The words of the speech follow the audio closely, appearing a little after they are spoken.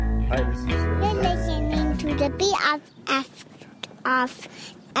You're listening to the BFF of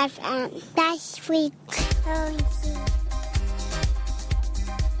FM. That's frequency.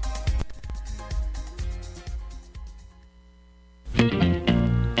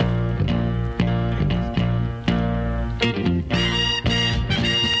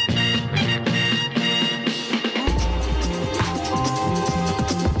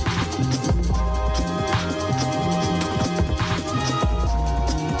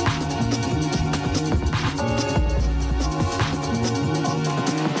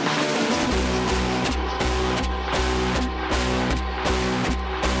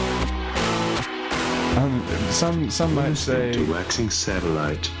 Some might say to Waxing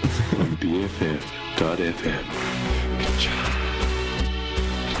Satellite on BFF.FM.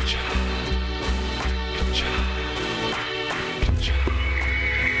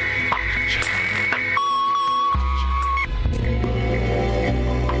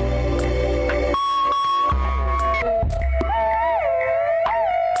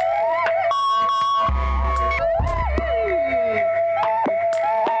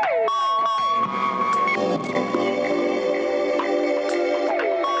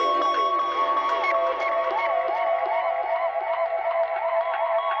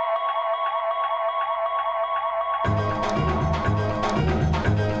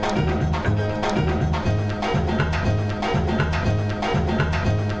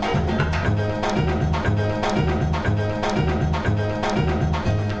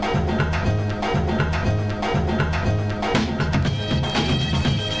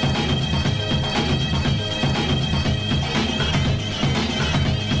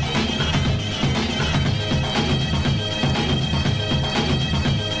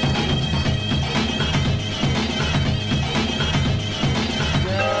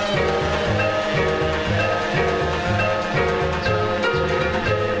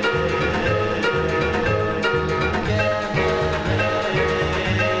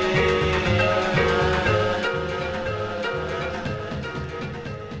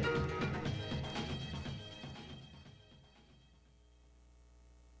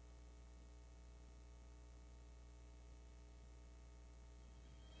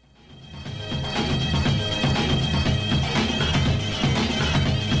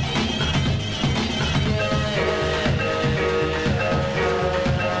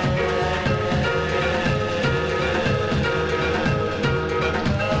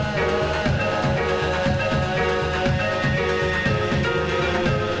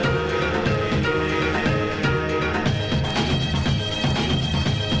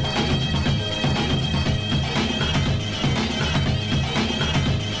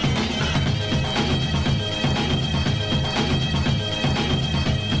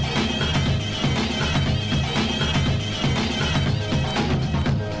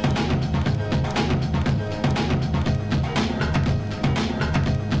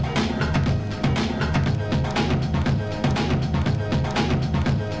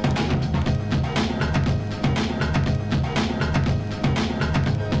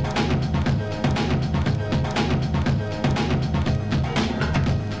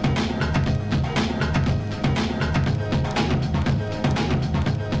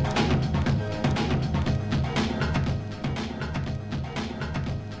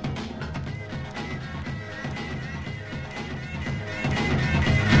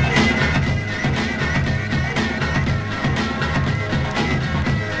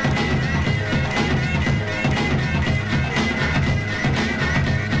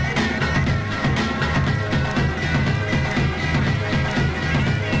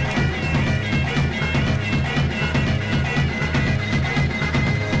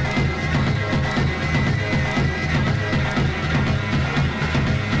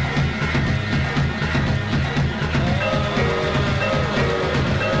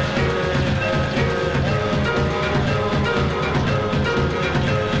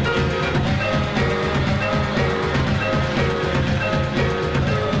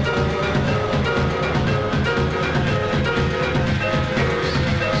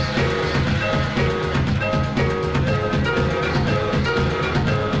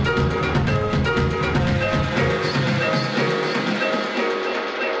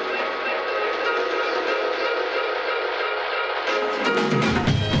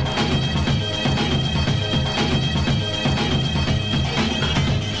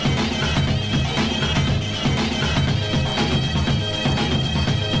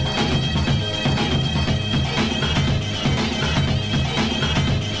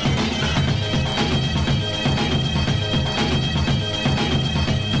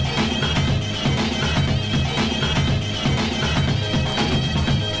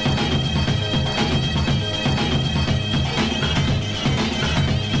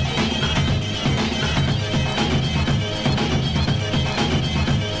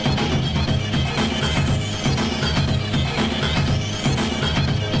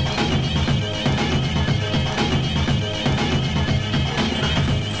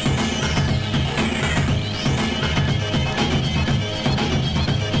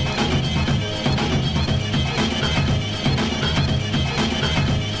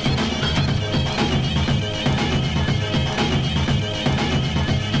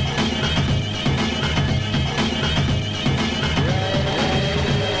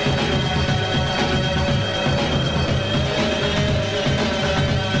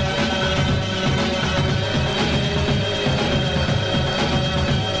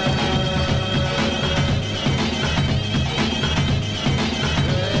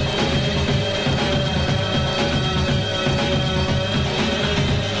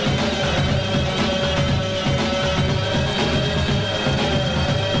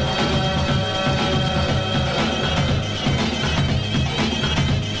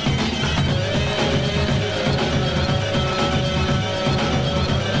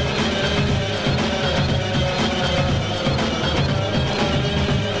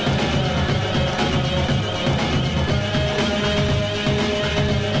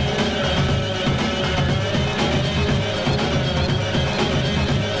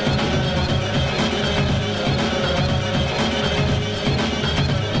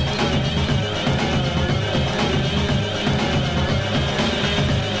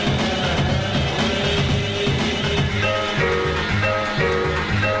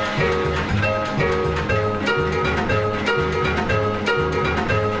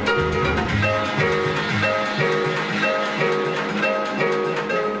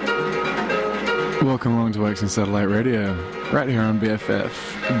 Waxing Satellite Radio, right here on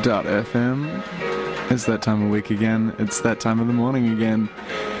BFF.FM. It's that time of week again. It's that time of the morning again.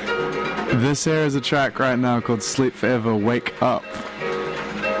 This here is a track right now called Sleep Forever, Wake Up.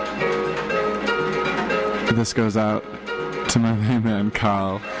 This goes out to my main man,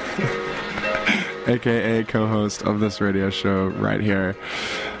 Carl, aka co-host of this radio show right here.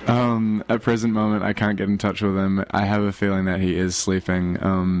 At present moment, I can't get in touch with him. I have a feeling that he is sleeping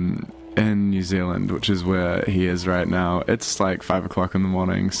in New Zealand, which is where he is right now. It's like 5 o'clock in the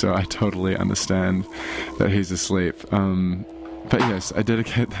morning, so I totally understand that he's asleep. But yes, I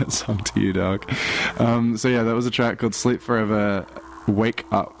dedicate that song to you, dog. So yeah, that was a track called Sleep Forever, Wake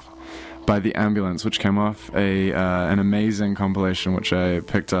Up by The Ambulance, which came off an amazing compilation which I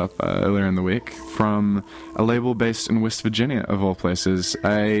picked up earlier in the week from a label based in West Virginia, of all places.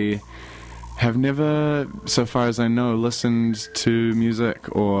 I have never, so far as I know, listened to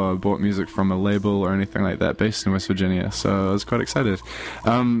music or bought music from a label or anything like that based in West Virginia, so I was quite excited.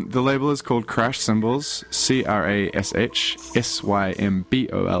 The label is called Crash Cymbals,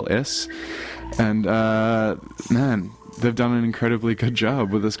 CRASHSYMBOLS, and man, they've done an incredibly good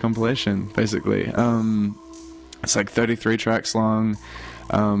job with this compilation, basically. It's like 33 tracks long.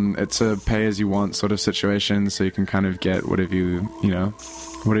 It's a pay-as-you-want sort of situation, so you can kind of get whatever you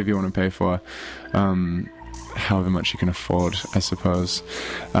want to pay for, however much you can afford, I suppose.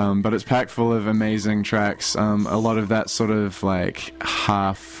 But it's packed full of amazing tracks. A lot of that sort of like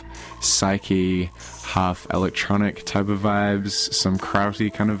half psyche, half electronic type of vibes. Some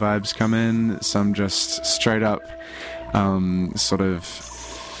krauty kind of vibes come in. Some just straight up sort of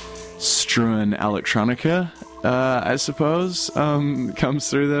strewn electronica, I suppose, comes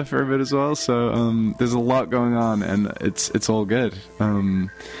through there for a bit as well. So there's a lot going on, and it's all good. I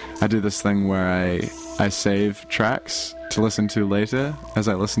do this thing where I save tracks to listen to later as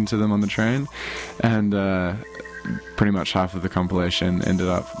I listen to them on the train, and pretty much over half of the compilation ended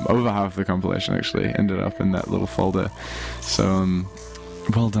up in that little folder. So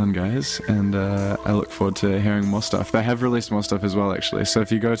well done, guys, and I look forward to hearing more stuff. They have released more stuff as well, actually. So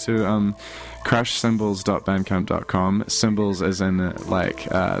if you go to crashcymbals.bandcamp.com, symbols as in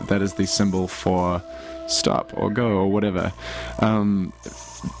that is the symbol for stop or go or whatever,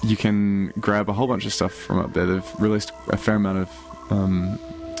 you can grab a whole bunch of stuff from up there. They've released a fair amount of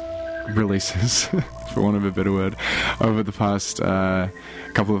releases, for want of a better word, over the past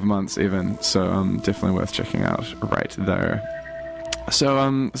couple of months even, so definitely worth checking out right there.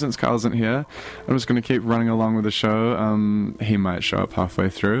 So, since Carl isn't here, I'm just going to keep running along with the show. He might show up halfway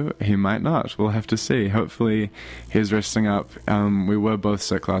through. He might not. We'll have to see. Hopefully, he's resting up. We were both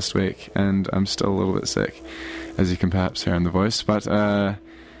sick last week, and I'm still a little bit sick, as you can perhaps hear in the voice. But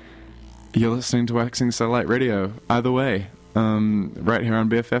you're listening to Waxing Satellite Radio. Either way, right here on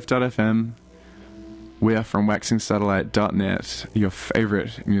BFF.FM. We are from waxingsatellite.net, your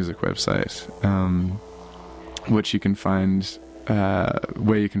favorite music website, which you can find...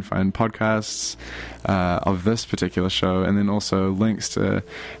 where you can find podcasts of this particular show, and then also links to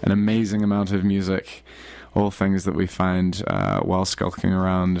an amazing amount of music, all things that we find while skulking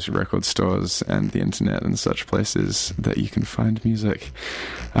around record stores and the internet and such places that you can find music.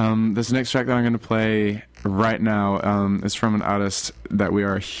 This next track that I'm going to play right now is from an artist that we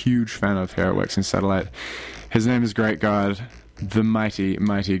are a huge fan of here at Waxing Satellite. His name is Great God, the mighty,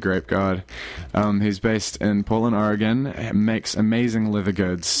 mighty Grape God. He's based in Portland, Oregon, makes amazing leather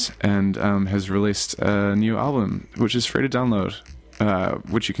goods, and has released a new album, which is free to download,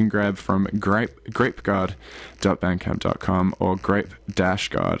 which you can grab from grapegod.bandcamp.com or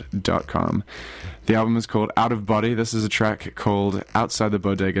grape-god.com. The album is called Out of Body. This is a track called Outside the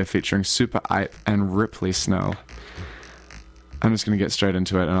Bodega, featuring Super Ipe and Ripley Snell. I'm just going to get straight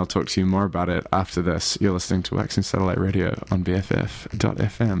into it, and I'll talk to you more about it after this. You're listening to Waxing Satellite Radio on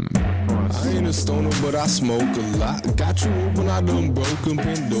BFF.FM. I ain't a stoner, but I smoke a lot. Got you open, I done broken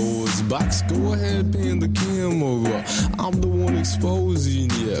Pandora's box. Go ahead, pan the camera. I'm the one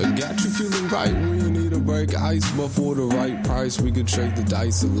exposing ya. Got you feeling right when you need a break ice, but for the right price, we can trade the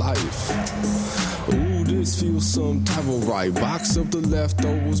dice of life. Ooh, this feels some type of right. Box up the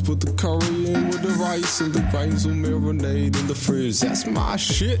leftovers, put the curry in with the rice, and the grains will marinate in the fridge. That's my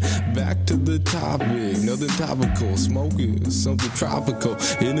shit. Back to the topic. Nothing topical. Smoking something tropical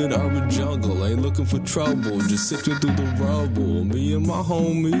in an urban jungle. Ain't looking for trouble. Just sifting through the rubble. Me and my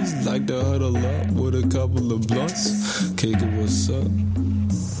homies like to huddle up with a couple of blunts. Kicking what's up.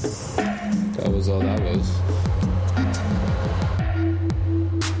 That was all that was.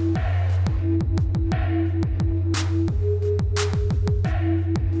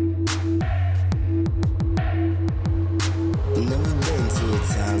 Never been to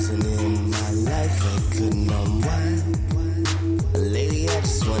 1,000 in my life, I couldn't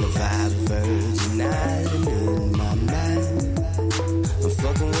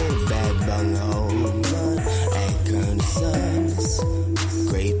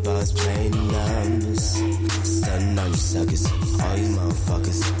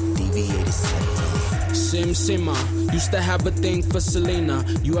motherfuckers deviated septum. Sim Sima, used to have a thing for Selena.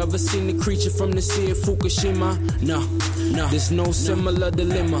 You ever seen the creature from the sea of Fukushima? No, there's no similar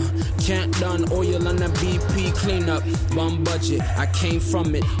dilemma. Can't done oil on that BP cleanup. Bum budget, I came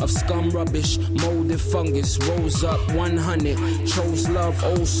from it. Of scum rubbish, molded fungus. Rose up 100. Chose love,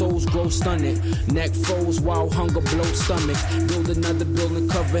 old souls grow stunted. Neck froze while hunger bloat stomach. Build another building,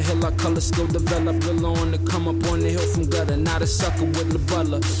 cover hill. Our color still develop. Real on to come up on the hill from gutter. Not a sucker with the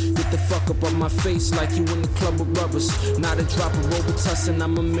butler. Get the fuck up on my face like you in the club with rubbers. Not a drop of Robitussin,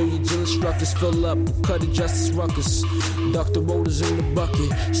 I'm a million Jill instructors. Fill up, cut it justice ruckus. Duck the rotors in the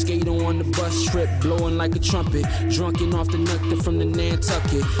bucket. Skate on the bus trip, blowing like a trumpet. Drunken off the nectar from the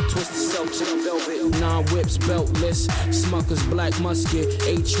Nantucket. Twisted Celtic velvet, non-whips, beltless. Smuckers, black musket.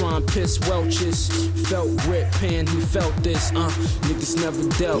 A-tron, piss, Welches. Felt grip, pan, he felt this. Niggas never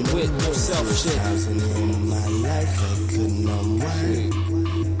dealt with no self shit. In my life, I couldn't unwind.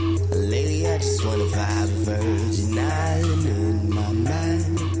 Lately, I just wanna vibe a virgin island in my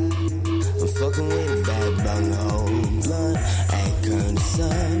mind. I'm fucking with a bad bung home blunt. Ain't Colonel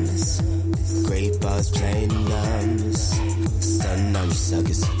Summers. Great balls playing numbers. Stunning on you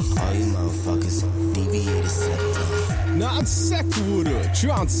suckers. All you motherfuckers deviated septum. Non sequitur,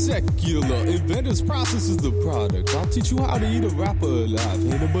 transsecular. Inventor's process is the product. I'll teach you how to eat a rapper alive.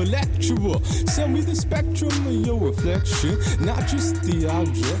 Hannibal lecturer. Send me the spectrum of your reflection. Not just the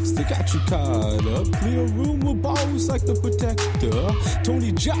objects that got you caught up. Clear room with balls like the protector.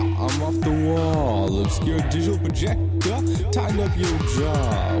 Tony Jaa, I'm off the wall. Obscure digital projector. Tighten up your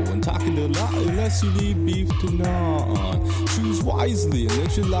jaw when talking a lot, unless you need beef to gnaw on. Choose wisely and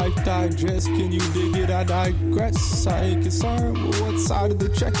let your life digest. Can you dig it? I digress. I ain't concerned with what side of the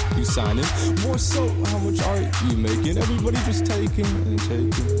check you signing. More so, how much art you making. Everybody just taking and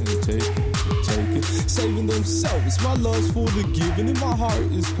taking and taking and taking. Saving themselves. My love's for the giving and my heart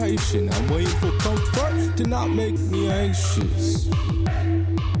is patient. I'm waiting for comfort to not make me anxious.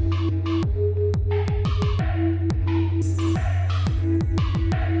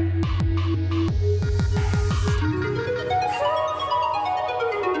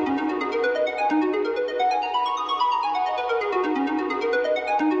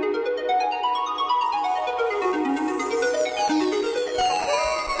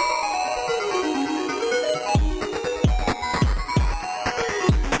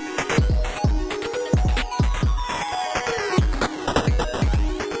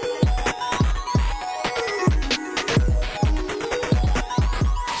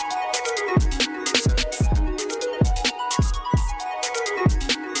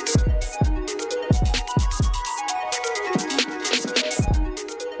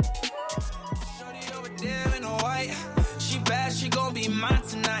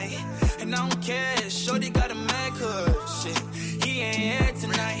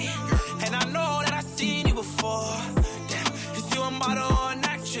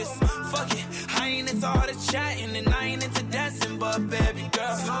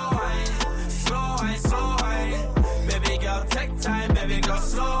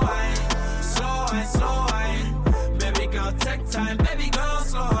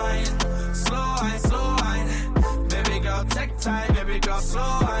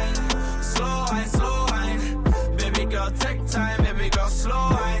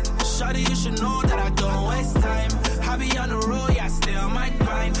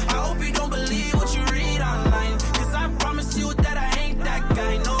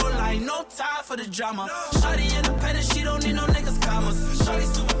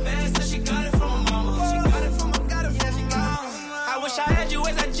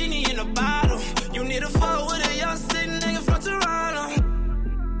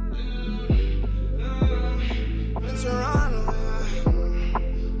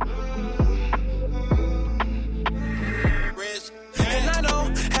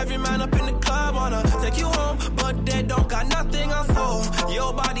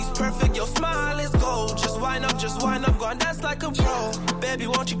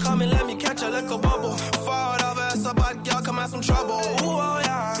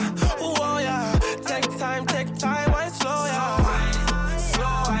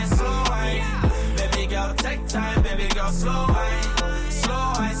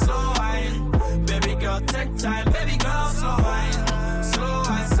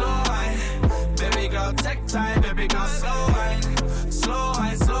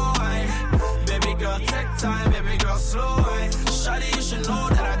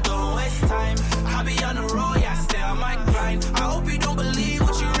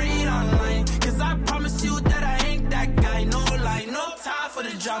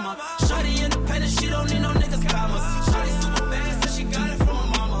 Shawty independent, she don't need no niggas commas. Shawty super bad,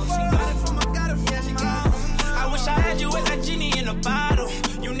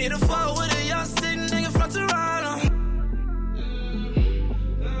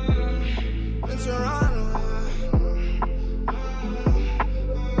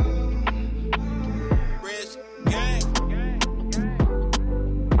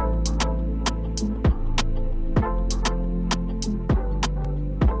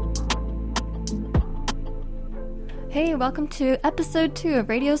 welcome to episode 2 of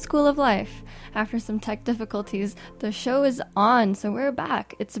Radio School of Life. After some tech difficulties, the show is on, so we're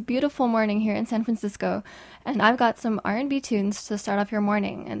back. It's a beautiful morning here in San Francisco, and I've got some R&B tunes to start off your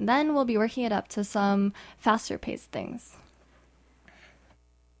morning, and then we'll be working it up to some faster-paced things.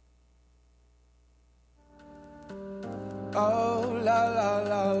 Oh, la, la,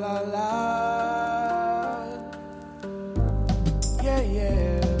 la, la, la. Yeah,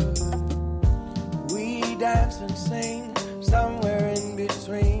 yeah. We dance and sing somewhere in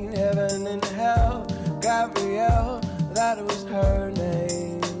between heaven and hell. Gabrielle, that was her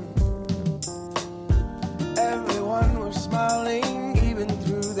name. Everyone was smiling, even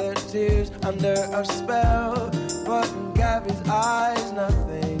through their tears, under a spell. But in Gabby's eyes,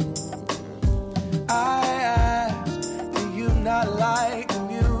 nothing. I asked, do you not like the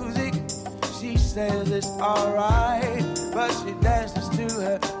music? She says it's alright, but she dances to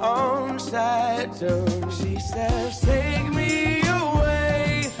her own sad tune. She says, take me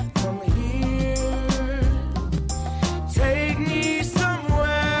away from here. Take me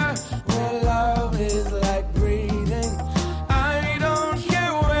somewhere where love is like breathing. I don't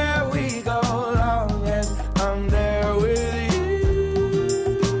care where we go, long as I'm there with you,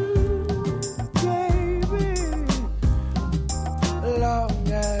 baby.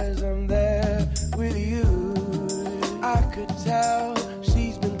 Long as I'm there with you. I could tell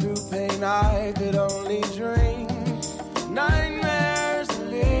she's been through pain I could only dream. Nightmares to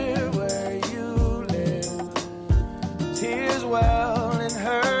live where you live. Tears well in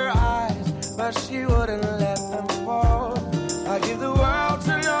her eyes, but she wouldn't let them fall. I give the world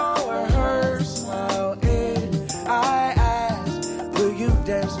to know where her smile is. I ask, will you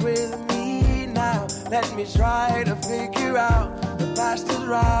dance with me now? Let me try to figure out the fastest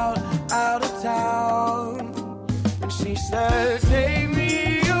route out of town. And she said, take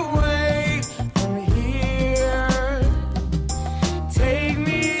me away from here. Take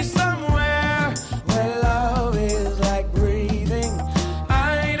me somewhere where love is like breathing.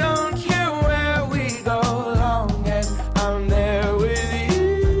 I don't care where we go, long as I'm there with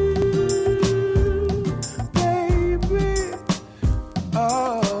you, baby.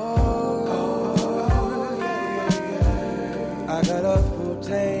 Oh, yeah. I got a full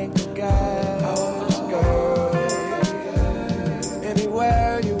tank of gas, girl.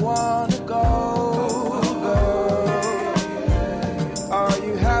 Anywhere you wanna go, girl. All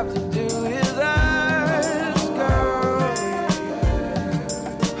you have to do is ask, girl.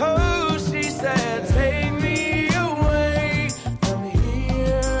 Oh, she said, take me away from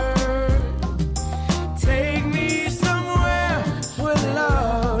here. Take me somewhere where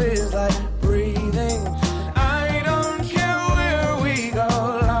love is like breathing. I don't care where we go,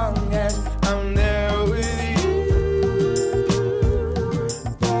 long as I'm there with you,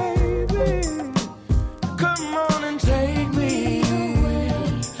 baby. Come on and take me.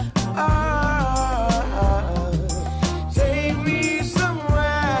 Take me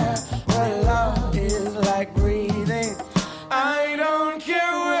somewhere where love is like breathing. I don't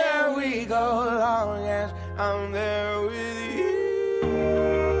care where we go, long as I'm there with you.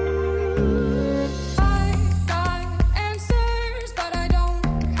 I got answers, but I don't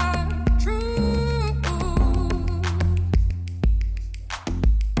have truth.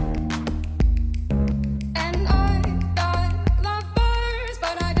 And I've got lovers,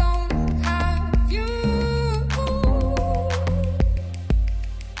 but I don't have you.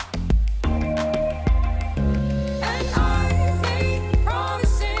 And I made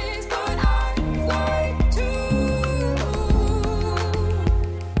promises, but I've lied too.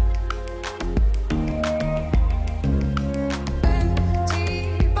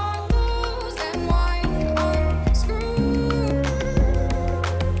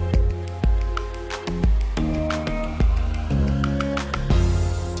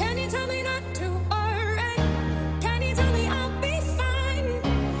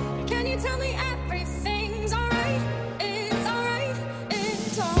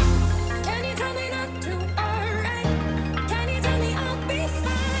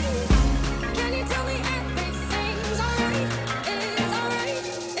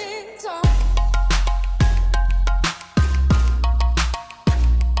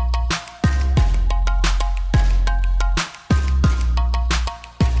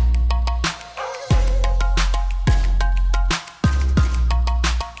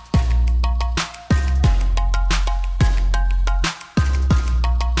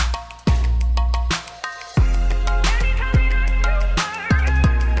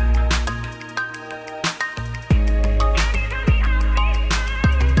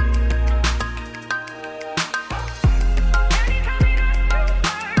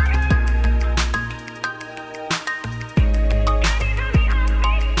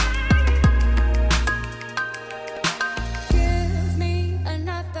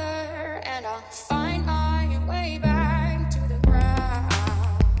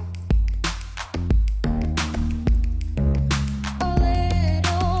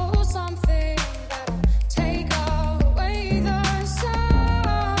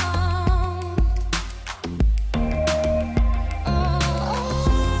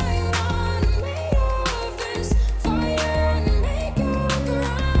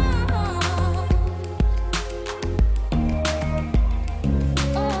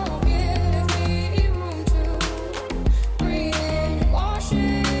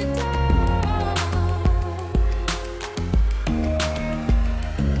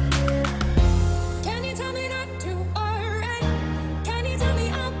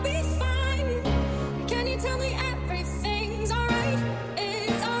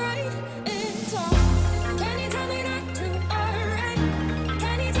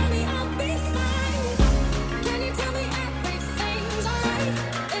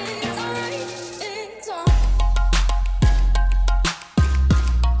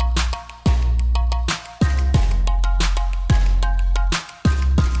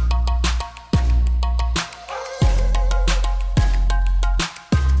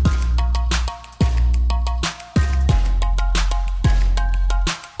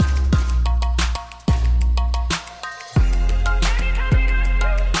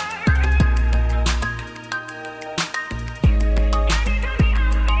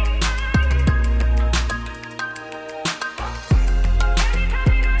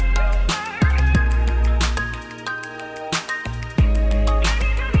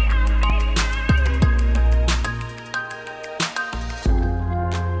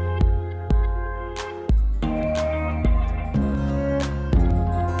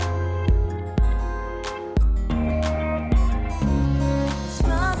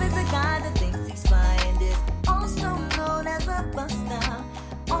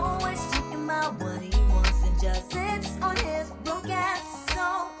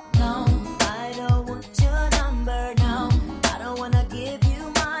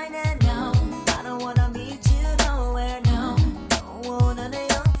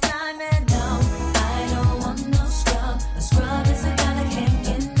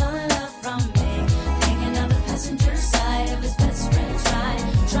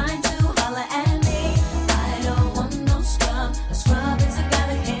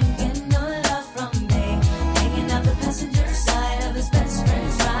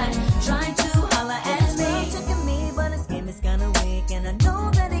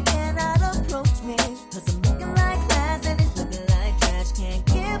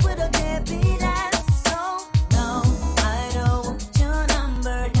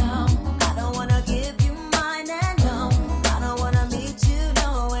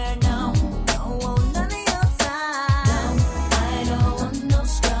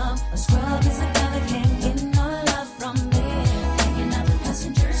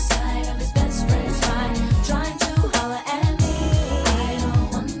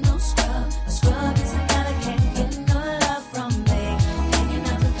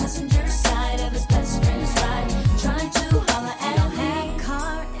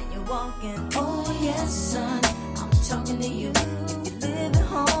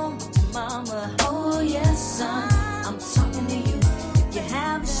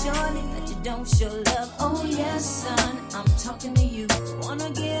 talking to you. Wanna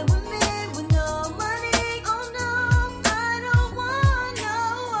get with me with no money? Oh no, I don't want no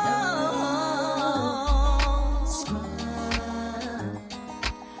scrub. No scrub.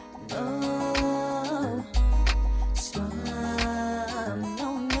 No, no.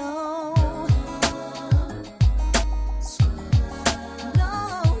 No,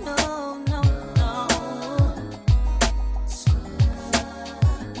 no, no, no.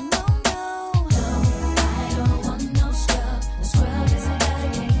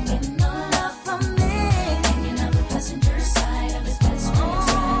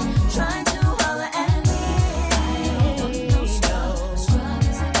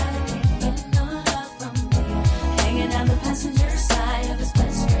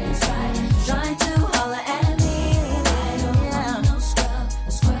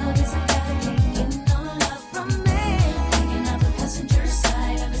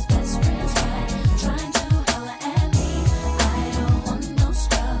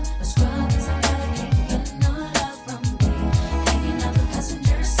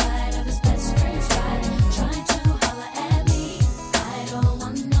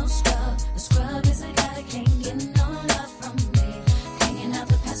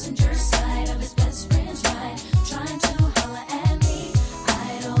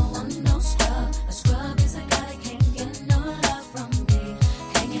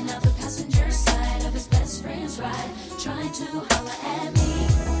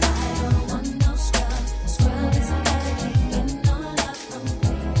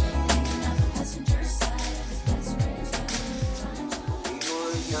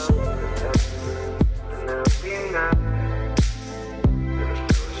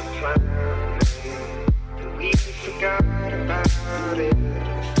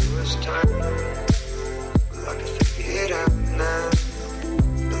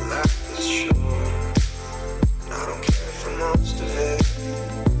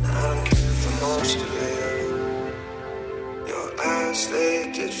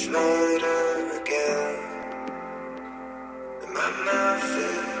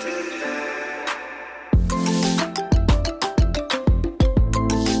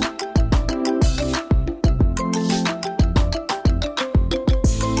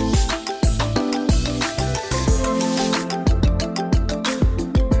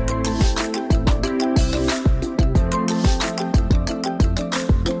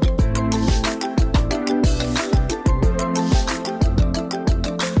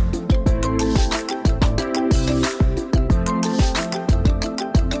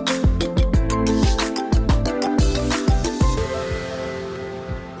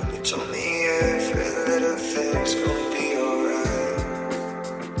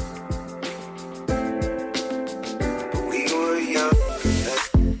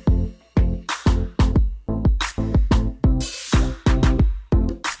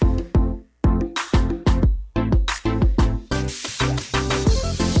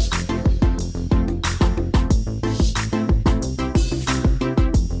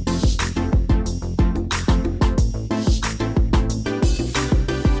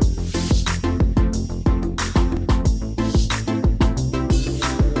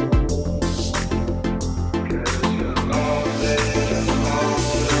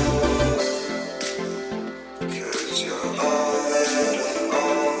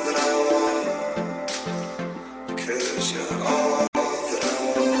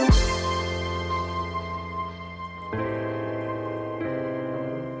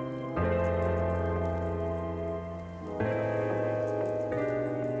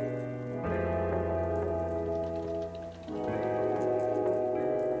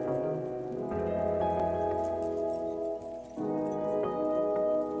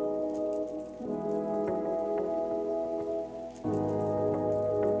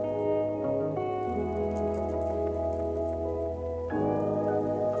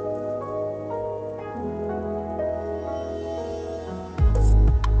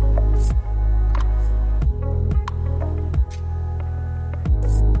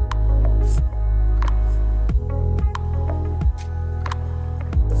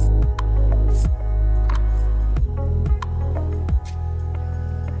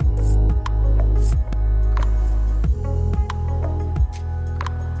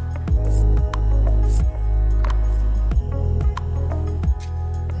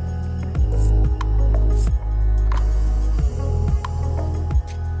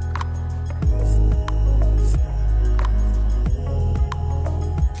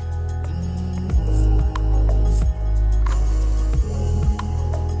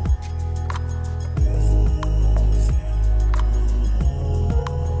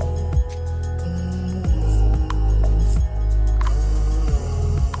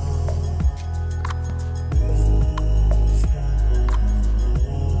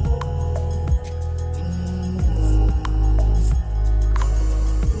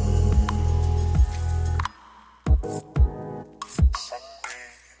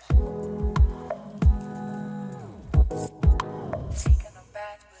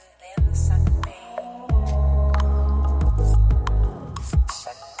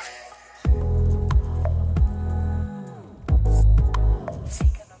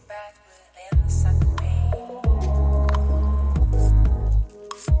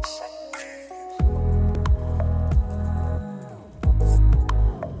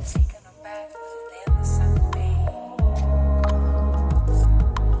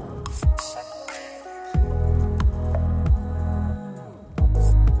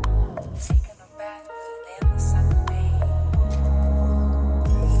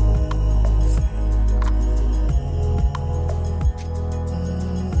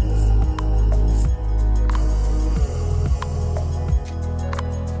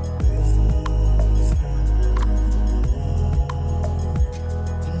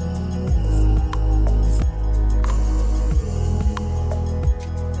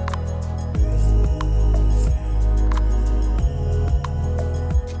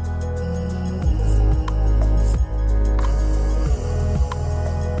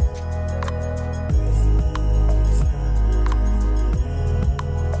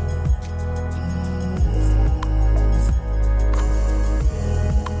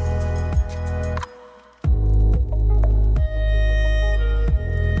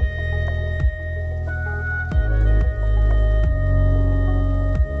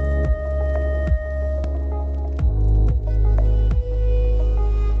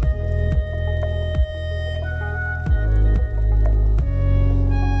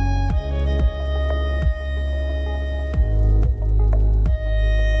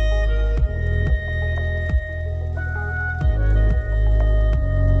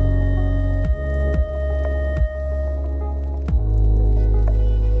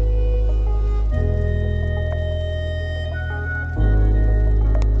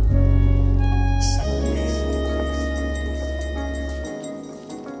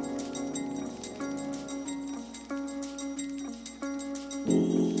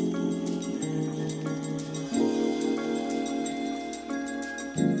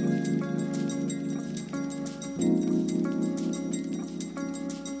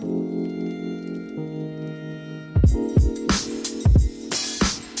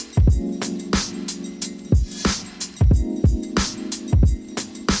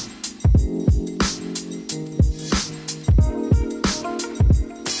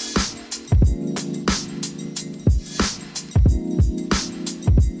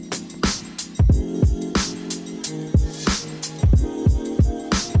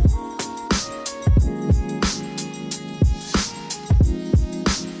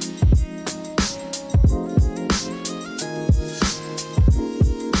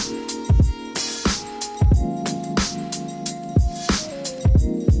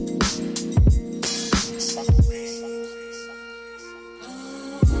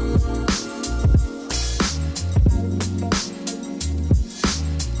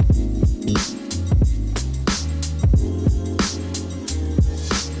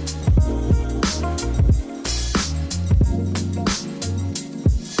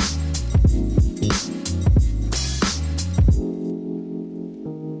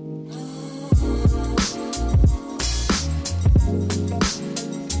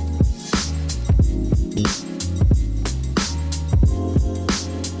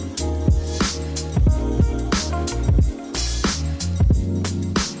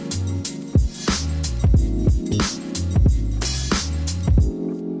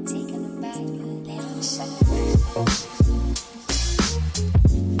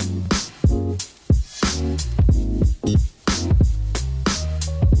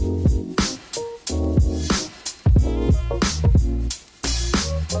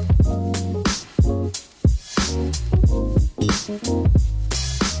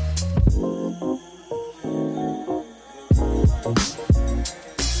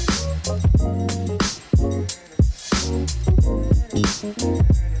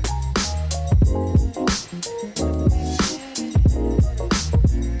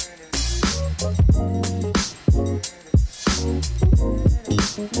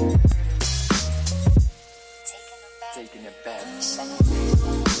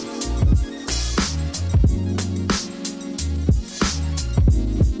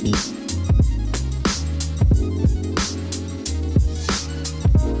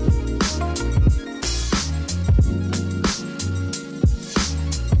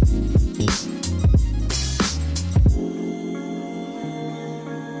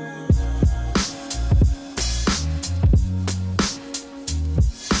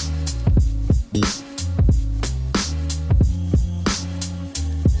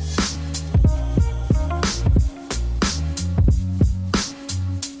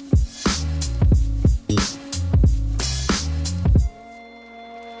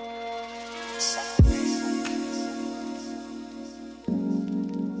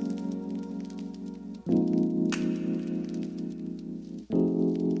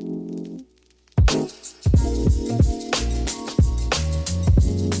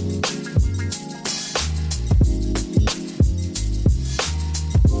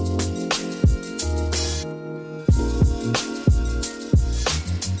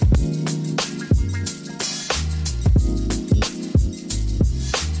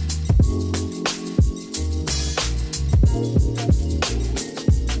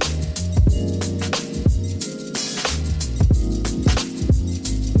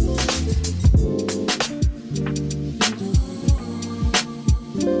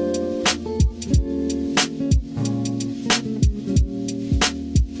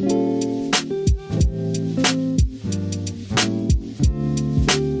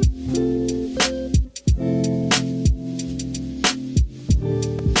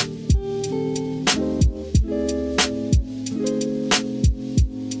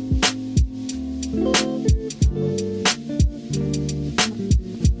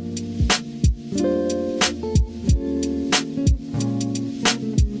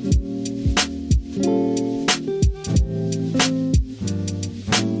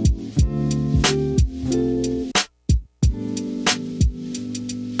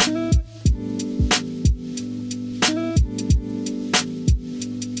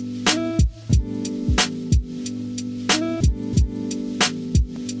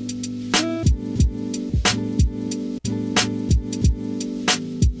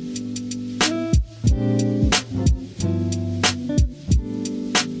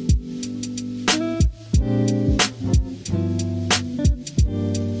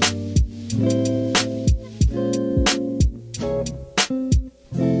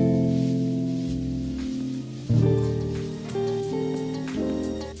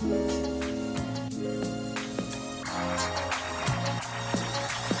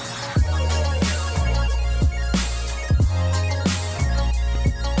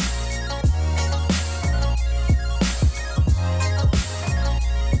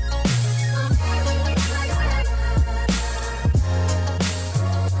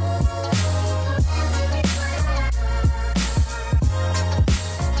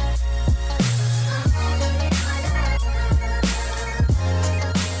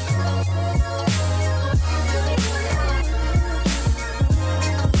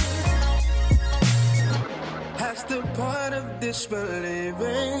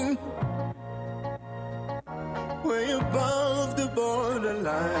 disbelieving. Way above the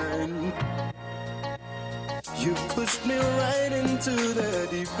borderline. You pushed me right into the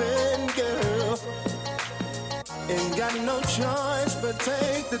deep end, girl. Ain't got no choice but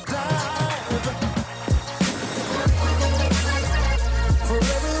take the dive.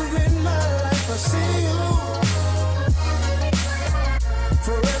 Forever in my life I see you.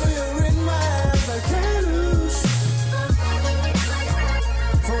 Forever you're in my eyes, I can't lose.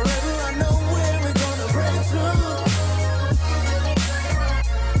 Forever I know where we're gonna break through.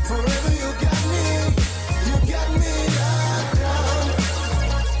 Forever you got me locked down.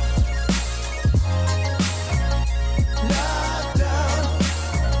 Locked down.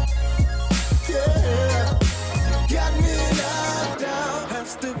 Yeah, you got me locked down.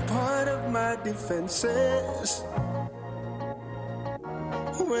 That's the part of my defenses.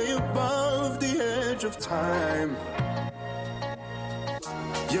 Way above the edge of time.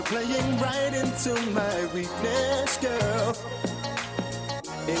 You're playing right into my weakness, girl.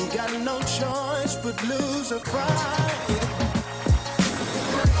 Ain't got no choice but lose a fight.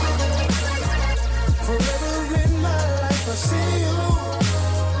 Forever in my life I see you.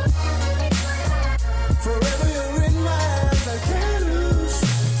 Forever you're in my eyes, I can't lose.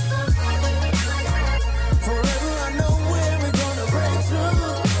 Forever I know where we're gonna break through.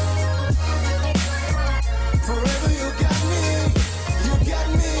 Forever you got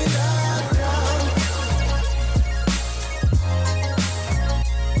me locked down.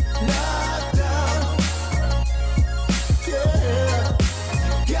 Locked down. Yeah,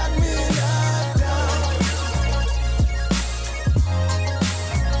 you got me locked down.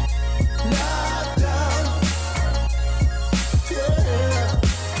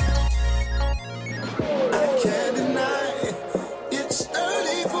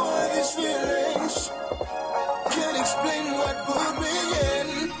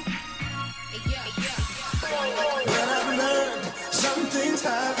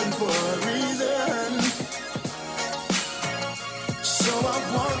 for a reason. So I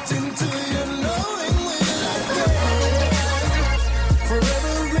walked into you knowing when I can.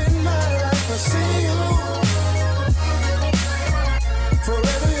 Forever in my life I see you.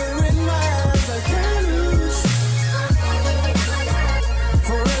 Forever you're in my eyes I can't lose.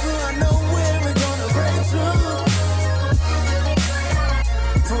 Forever I know where we're gonna break through.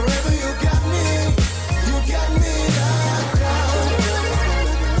 Forever you got me locked down.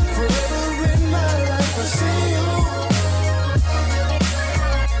 Forever in my life I see you.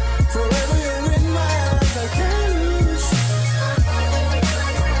 Forever you're in my eyes I can't lose.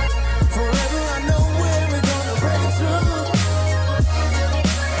 Forever I know where we're gonna break through.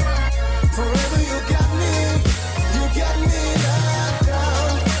 Forever you got me locked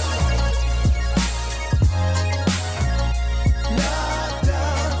down. Locked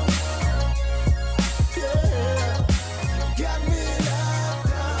down. Yeah, you got me locked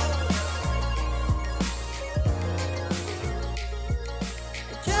down.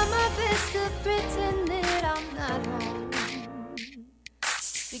 I try my best to pretend that I'm not home,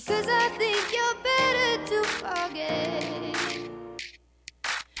 because I think you're better to forget.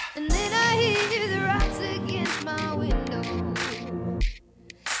 And then I hear the rocks against my window,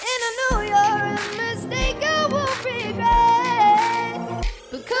 and I know you're a mistake I won't regret.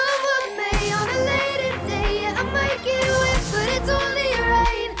 But come with me on a later day, yeah, I might get wet, but it's only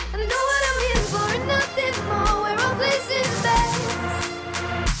right. I know what I'm here for and nothing more. We're all placing bets.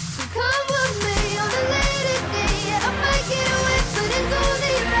 So come with me on a later day, yeah, I might get wet, but it's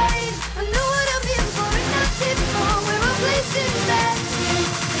only right. I know what I'm here for and nothing more. We're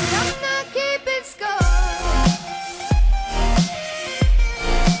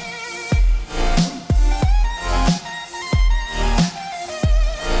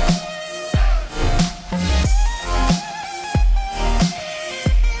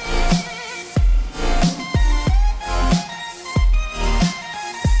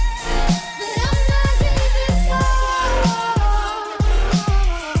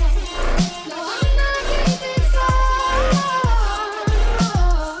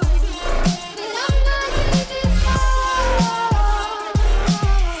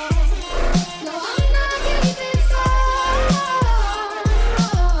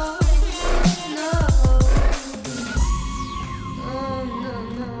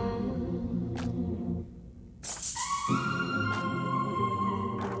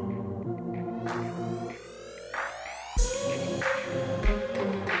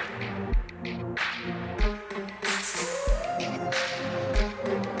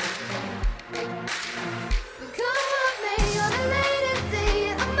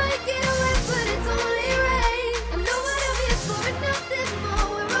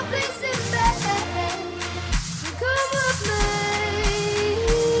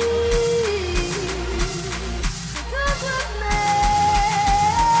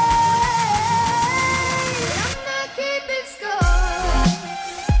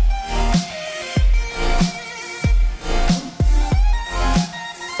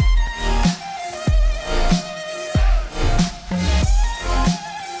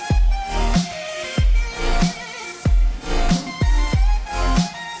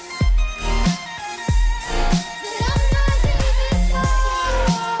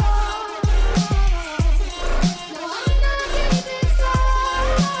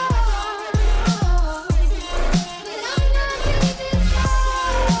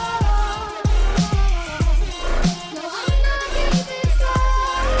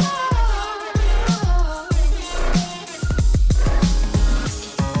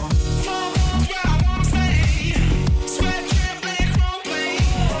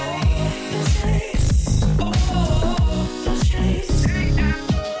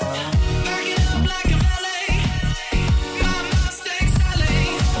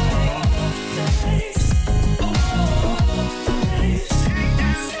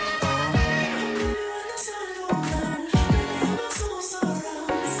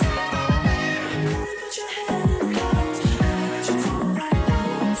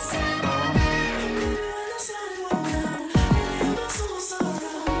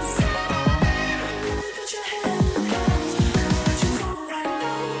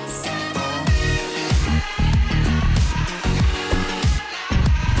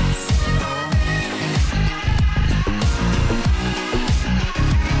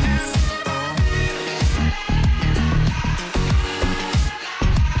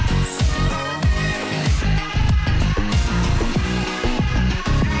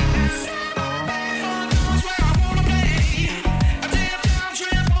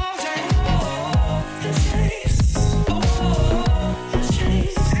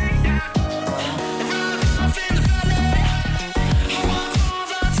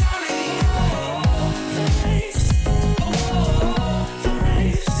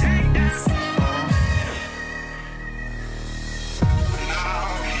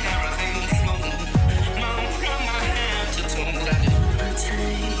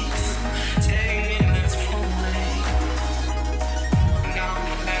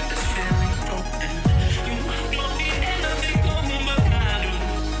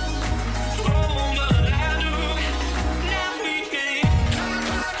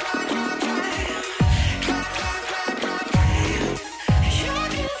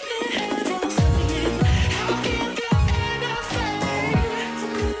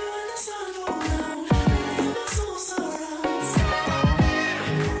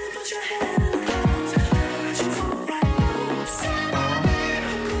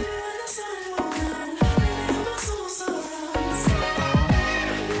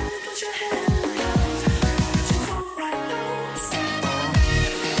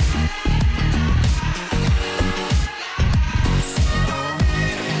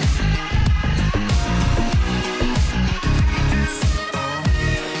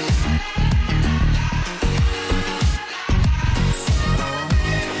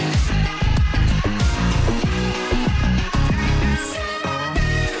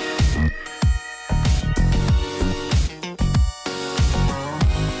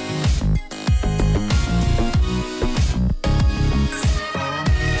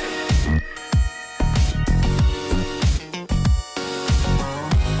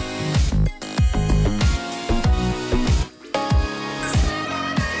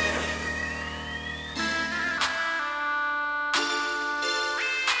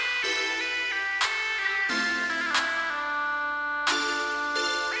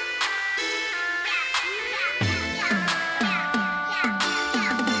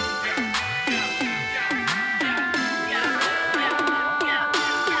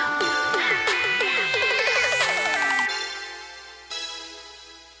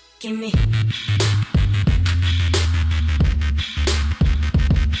Give me.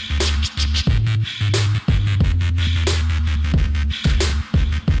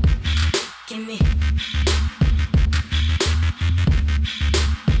 Give me.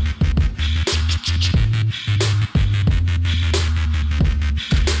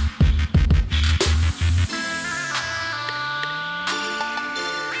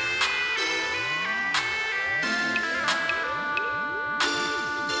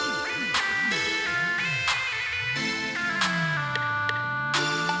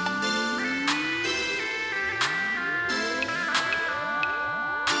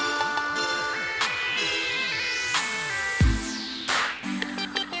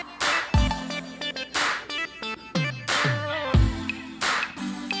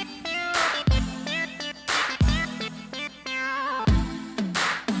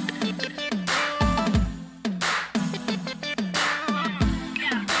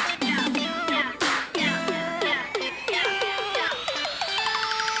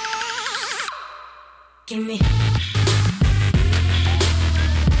 Give me.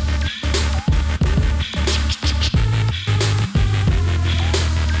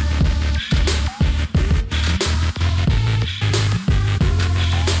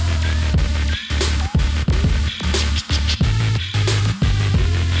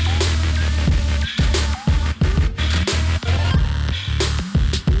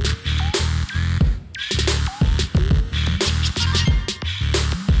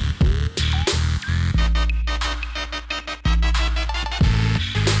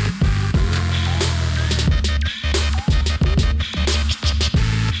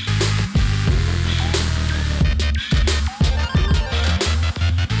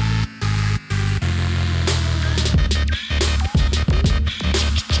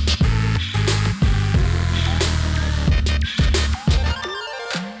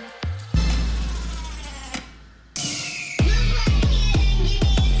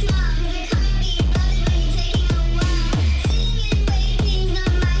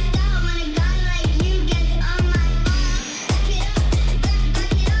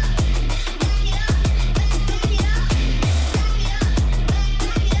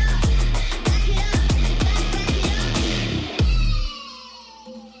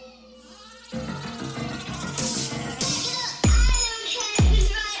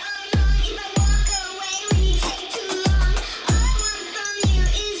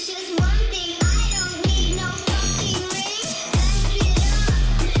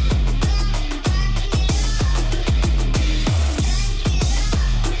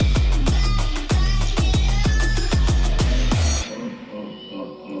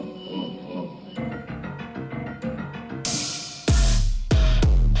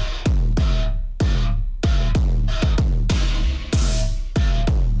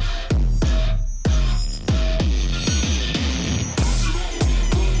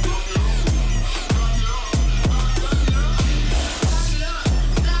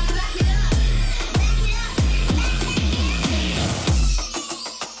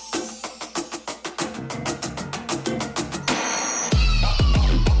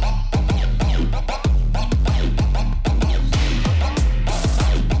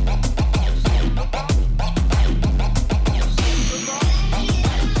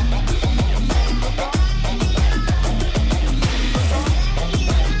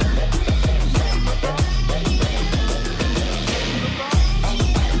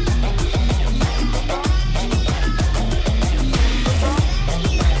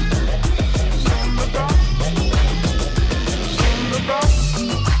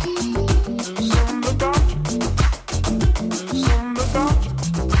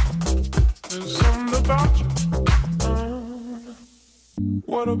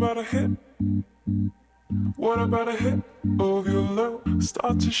 What about a hit? What about a hit of your love?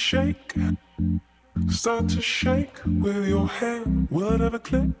 Start to shake with your hand. Will it ever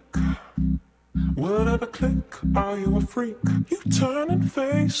click? Will it ever click? Are you a freak? You turn and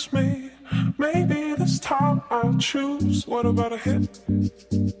face me. Maybe this time I'll choose. What about a hit?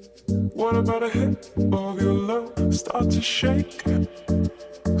 What about a hit of your love? Start to shake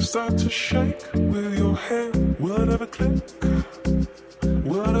with your hand. Will it ever click?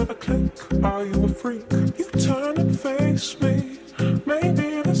 Will it ever click? Are you a freak? You turn and face me.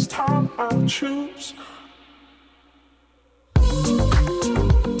 Maybe this time I'll choose.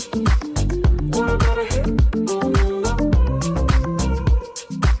 What about a hit of your love?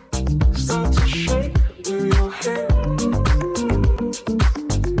 Start to shake with your hand.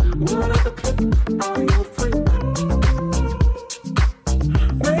 Will it ever click? Are you a freak?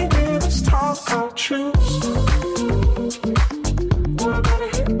 Maybe this time I'll choose. What about a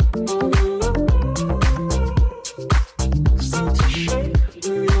hit?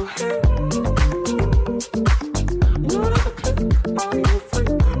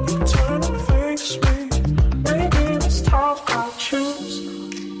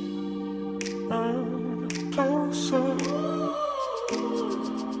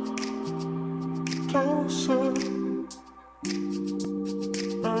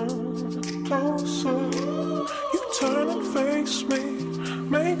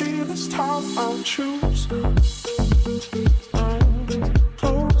 maybe this time I'll choose. I'm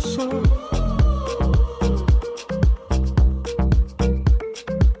closer.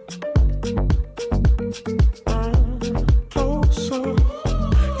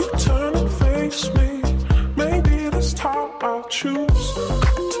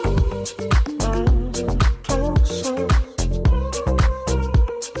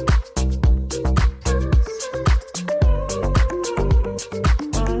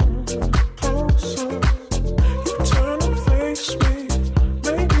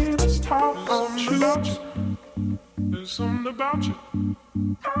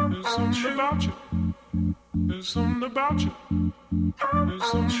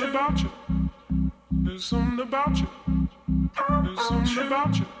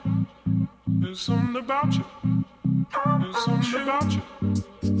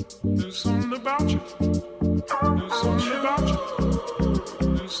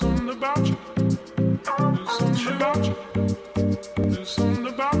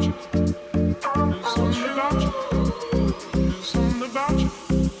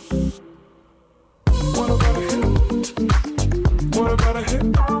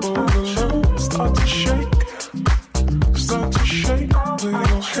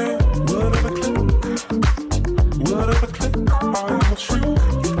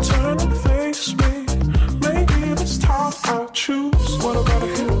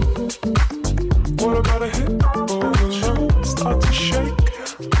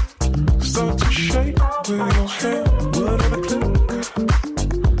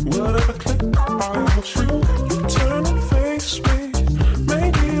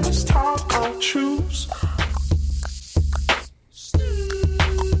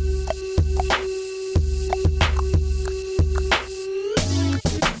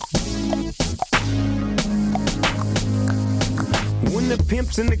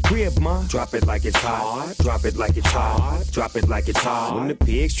 In the crib, ma. Drop it like it's hot. Drop it like it's hot. Drop it like it's hot. When the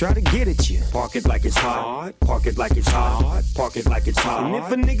pigs try to get at you, park it like it's hot. Park it like it's hot. Park it like it's hot. And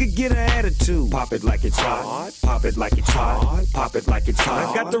if a nigga get an attitude, pop it like it's hot. Pop it like it's hot. Pop it like it's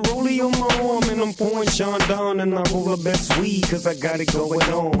hot. I got the rollie on my arm and I'm pouring Sean down and I roll the best weed cause I got it going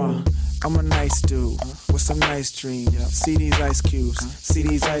on. I'm a nice dude with some nice dreams. See these ice cubes, see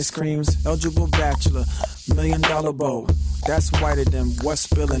these ice creams. Eligible bachelor, $1 million bow. That's whiter than what's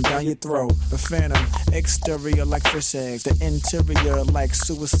spilling down your throat. The phantom, exterior like fish eggs. The interior like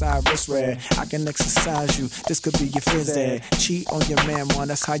suicide wrist red. I can exercise you, this could be your phys ed. Cheat on your man, man,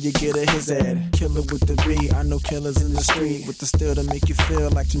 that's how you get a his ed. Killer with the B, I know killers in the street. With the steel to make you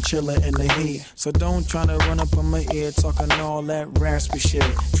feel like chinchilla in the heat. So don't tryna run up on my ear talking all that raspy shit.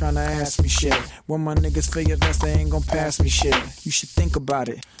 Tryna ask me shit. When my niggas feel your vest, they ain't gon' pass me shit. You should think about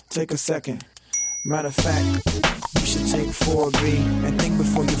it, take a second. Matter of fact, you should take 4B and think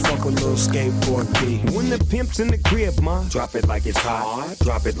before you fuck a little skateboard P. When the pimp's in the crib, ma, drop it like it's hot.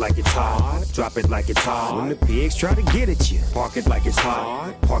 Drop it like it's hot. Drop it like it's hot. When the pigs try to get at you, park it like it's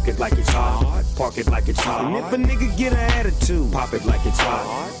hot. Park it like it's hot. Park it like it's hot. And if a nigga get an attitude, pop it like it's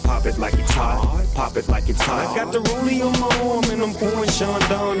hot. Pop it like it's hot. Pop it like it's hot. I got the rollie on my arm and I'm pouring Sean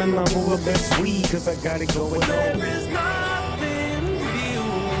down and I roll the best weed cause I got it going on. There is nothing real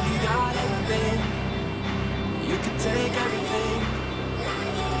when you got everything. You can take everything.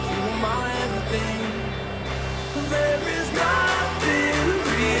 You are my everything. There is nothing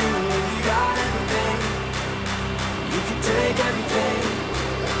real when you got everything. You can take everything.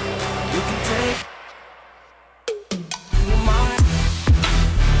 You can take. You are my.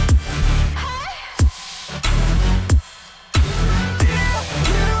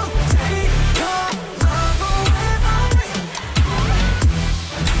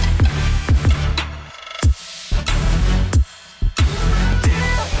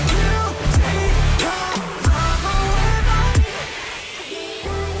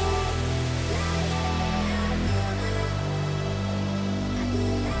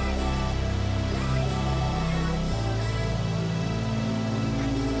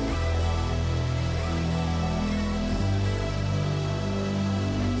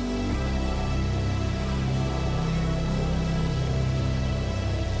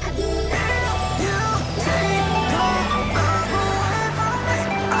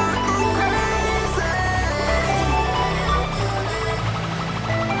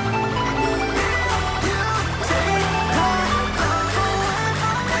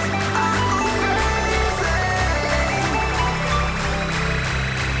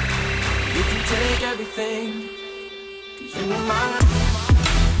 Everything, 'cause you are mine.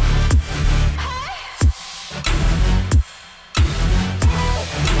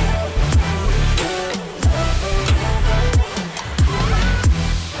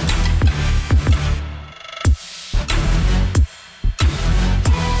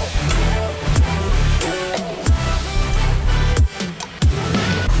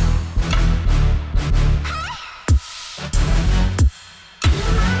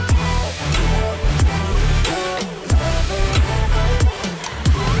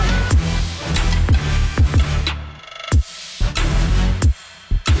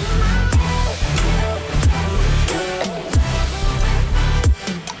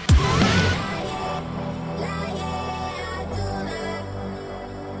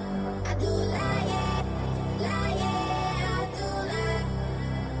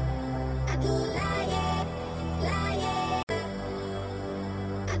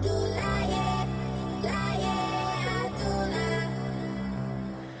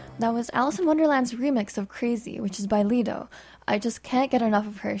 That was Alice in Wonderland's remix of Crazy, which is by Lido. I just can't get enough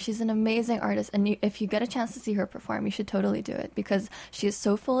of her. She's an amazing artist, and if you get a chance to see her perform, you should totally do it, because she is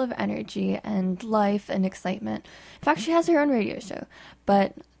so full of energy and life and excitement. In fact, she has her own radio show,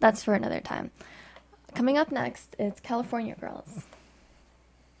 but that's for another time. Coming up next, it's California Girls.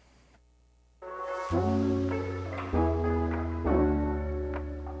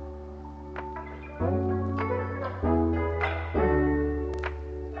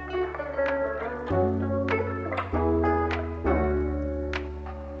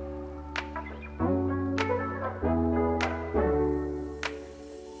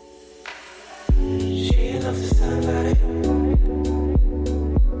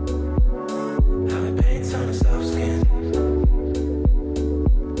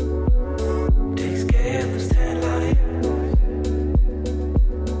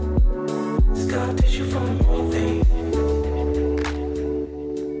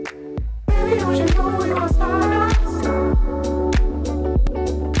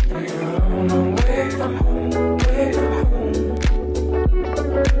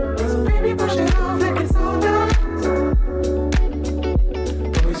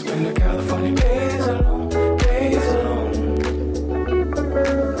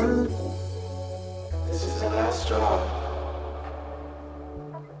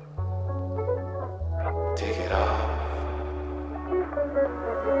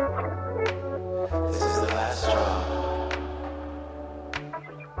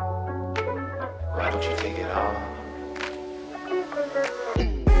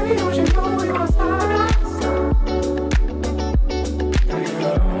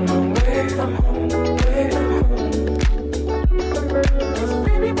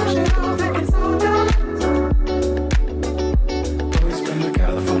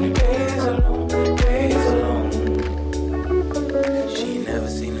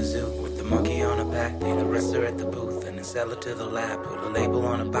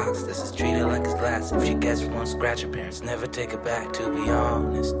 Scratch her parents, never take her back, to be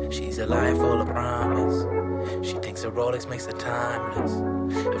honest. She's a life full of promise. She thinks her Rolex makes her timeless.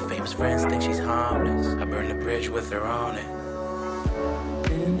 Her famous friends think she's harmless. I burned the bridge with her on it.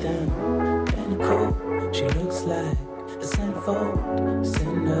 Been down, been cold. She looks like a centerfold.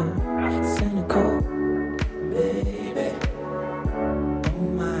 Sinner, cynical, baby. Oh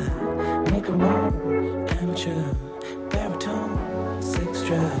my, make her roll. Amateur, baritone, six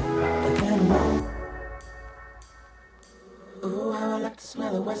drive, like animal. Ooh, how I like to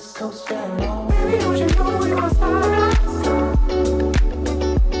smell the West Coast pheromone. Baby, don't you know we are stardust?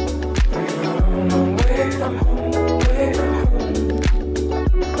 Away from home, away from home.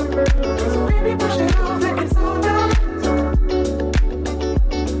 So baby, push it off like it's all done.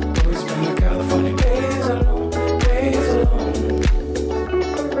 We spend the California days alone, days alone.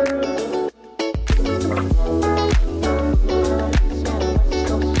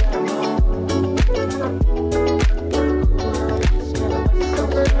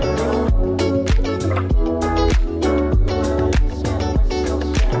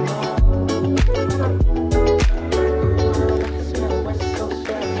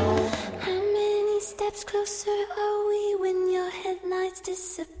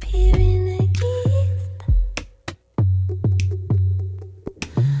 Disappear in the east.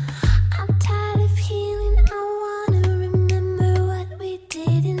 I'm tired of healing. I wanna remember what we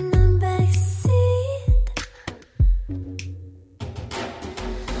did in the backseat.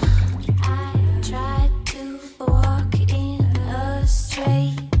 I tried to walk in a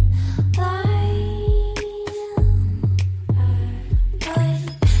straight line, but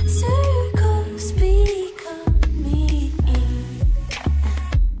circles become me.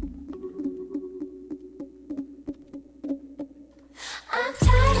 I'm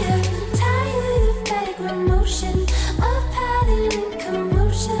tired of background motion, of pattern and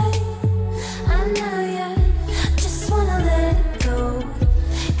commotion. I know you just wanna let it go.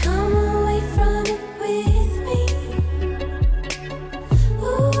 Come away from it with me.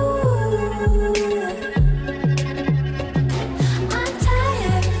 Ooh. I'm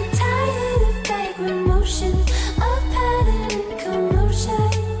tired of background motion, of pattern and commotion.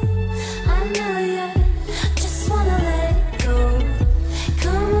 I know you just wanna let it go.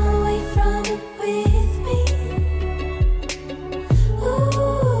 Come away from it with me. Ooh.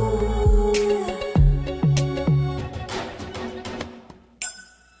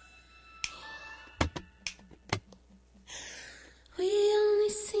 We only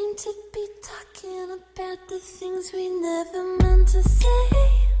seem to be talking about the things we never meant to say.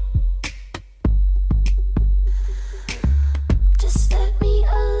 Just let me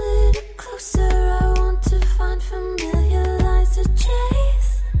alone.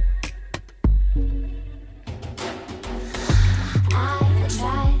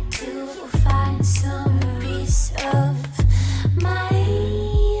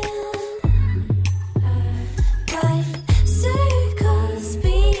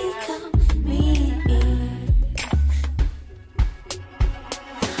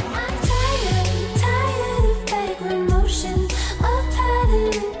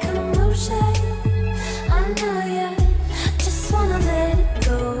 pattern and commotion. I know you just wanna let it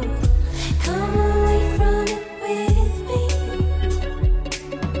go. Come away from it with me.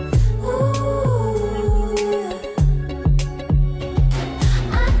 Ooh,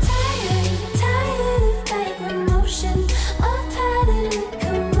 I'm tired of backward motion, of pattern and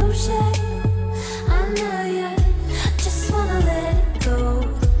commotion. I know you just wanna let it go.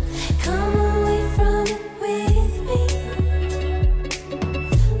 Come away from it with me.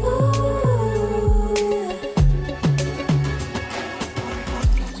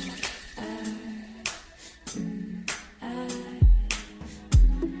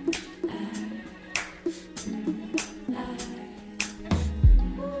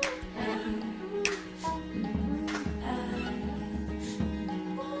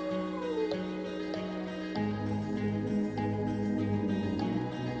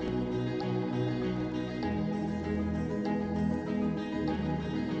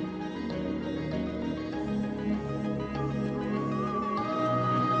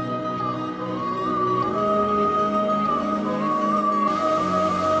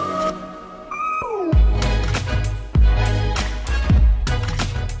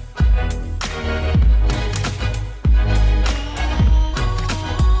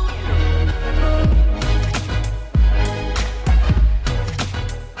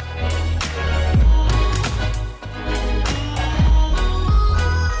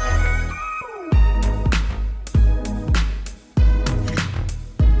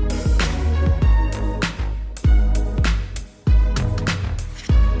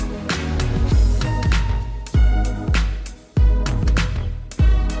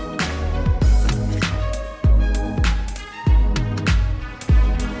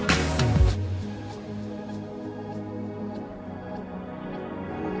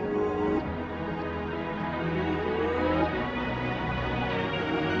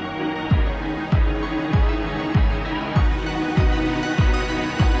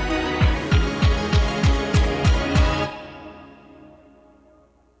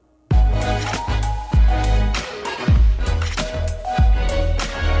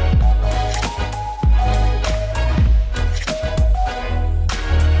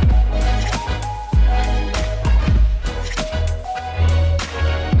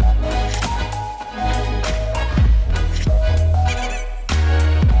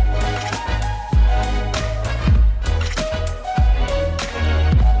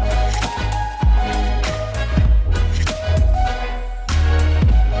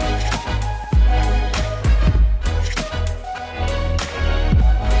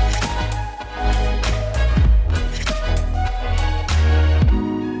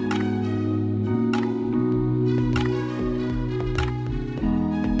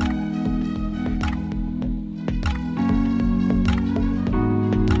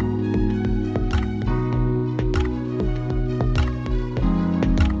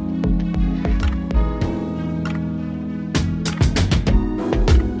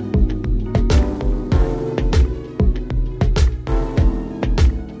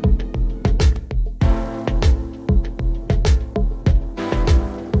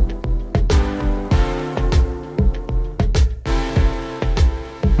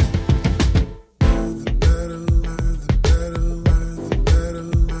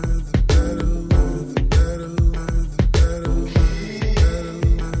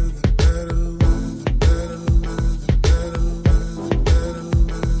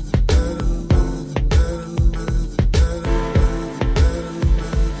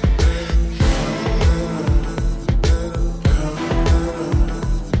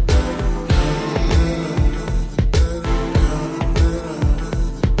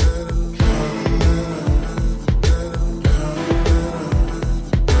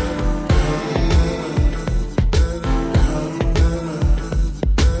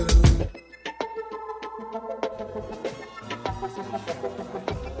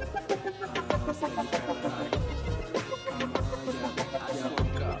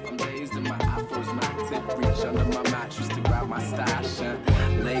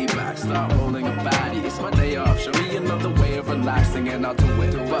 start rolling a body. It's my day off, show me another way of relaxing and I'll do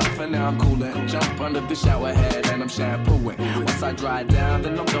it. But for now I'm coolin', jump under the shower head and I'm shampooing. Once I dry down,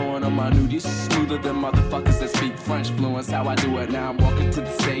 then I'm throwing on my nudies. Smoother than motherfuckers that speak French fluence. How I do it now, I'm walking to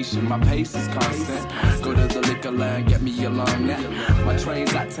the station, my pace is constant. Go to the liquor land, get me a long neck. My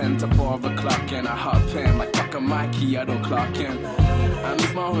train's at 10 to 4 o'clock and I hop in like fuck a Mikey, I don't clock in. I'm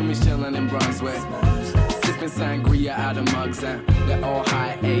small homies chillin' in Brunswick, sipping sangria out of mugs and they're all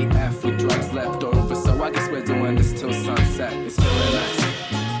high AF with drugs left over. So I guess we're doing this till sunset. It's feeling nice.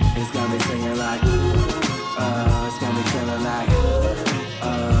 It's got me singing like, it's got me feeling like,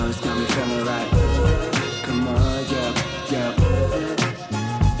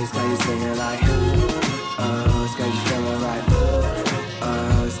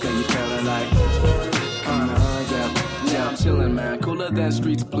 than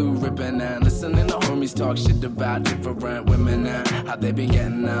streets blue ribbon and listening to homies talk shit about different women and how they been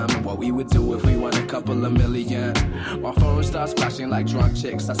getting them and what we would do if we won a couple of million. My phone starts flashing like drunk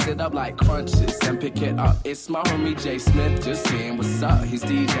chicks. I sit up like crunches and pick it up. It's my homie Jay Smith, just seeing what's up. He's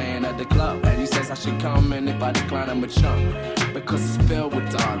DJing at the club and he says I should come, and if I decline I'm a chump because it's filled with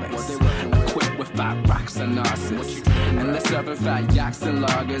darlings. Equipped with fat rocks and narcissists, and they're serving fat yaks and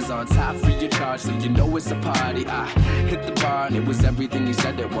lagers on tap for your charge, so you know it's a party. I hit the bar and it was everything he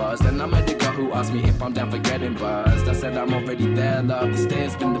said it was. Then I met the girl who asked me if I'm down for getting buzzed. I said I'm already there, love. This day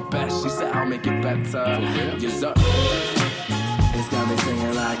has been the best. She said I'll make it better. Yes, sir. It's got me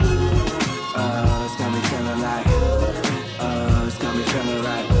singing like, it's got me feeling like, it's got me feeling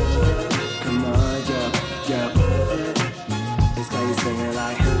like, come on, yeah. It's got you singing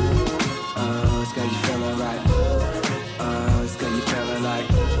like, it's got you feeling like, it's got you feeling like,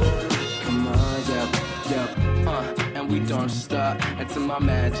 come on, yeah. And we don't stop. And to my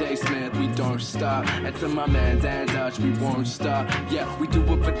man Jay Smith, we don't stop. And to my man Dan Dutch, we won't stop. Yeah, we do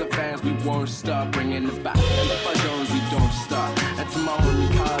it for the fans, we won't stop. Bringing it back. And the Fudge Jones, we don't stop. And to my homie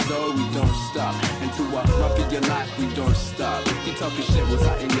Kazo, we don't stop. And to a rough of your life, we don't stop. If you talking shit, what's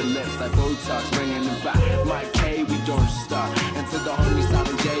out in your lips like Botox, bringing it back. Mike K, we don't stop. And to the homie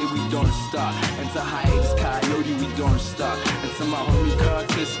Silent J, we don't stop. And to Hiatus Coyote, we don't stop. And to my homie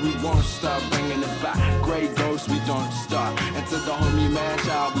Curtis, we won't stop. Bringing it back. Grey Ghost, we don't stop. And to the homie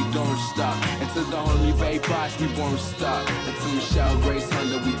Manchild, we don't stop. And to the homie Ray Price, we won't stop. And to Michelle Grace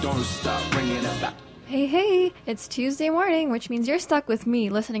Hunter, we don't stop. Bringing it back. Hey, it's Tuesday morning, which means you're stuck with me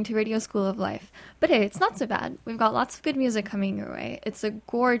listening to Radio School of Life. But hey, it's not so bad. We've got lots of good music coming your way. It's a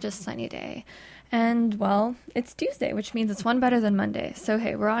gorgeous sunny day. And, well, it's Tuesday, which means it's one better than Monday. So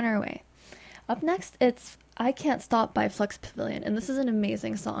hey, we're on our way. Up next, it's I Can't Stop by Flux Pavilion. And this is an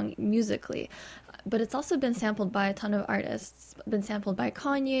amazing song musically. But it's also been sampled by a ton of artists. Been sampled by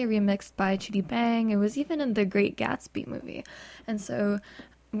Kanye, remixed by Chitty Bang. It was even in the Great Gatsby movie. And so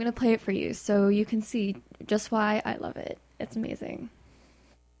I'm going to play it for you so you can see just why I love it. It's amazing.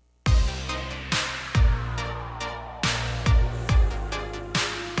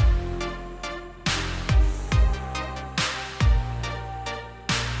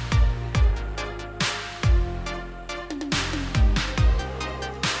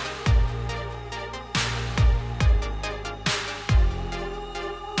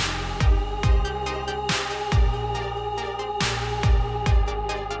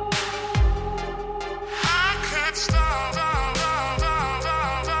 Stop.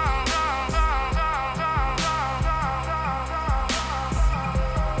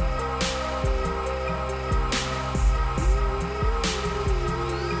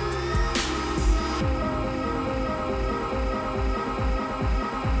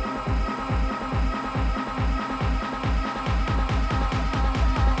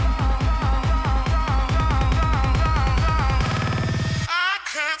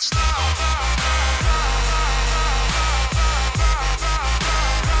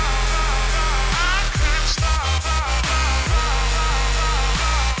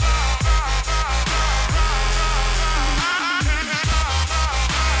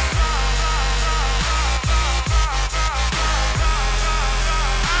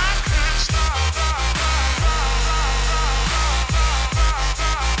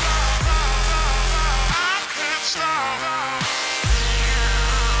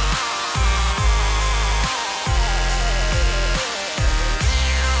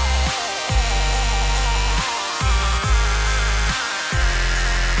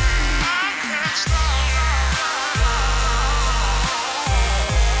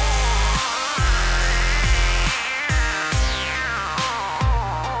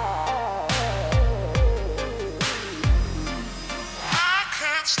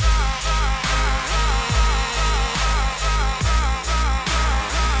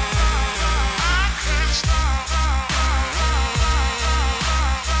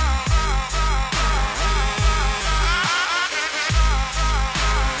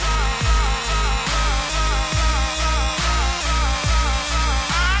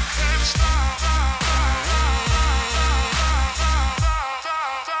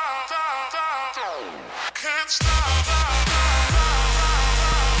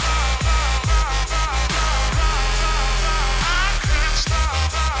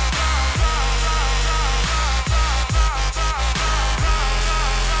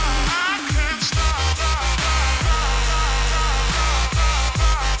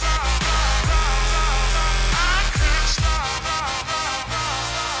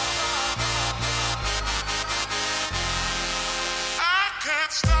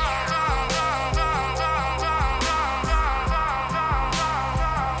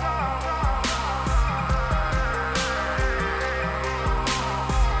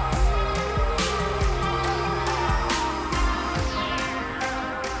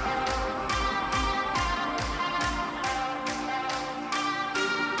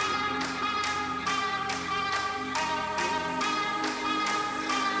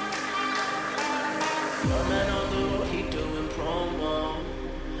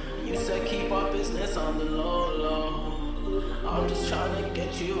 said keep our business on the low, low. I'm just trying to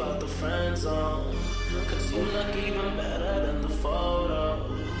get you out the friend zone. Cause you look even better than the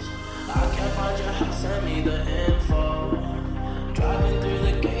photos. I can't find your house, send me the info. Driving through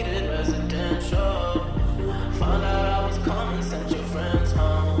the gated residential. Found out I was coming, sent your friends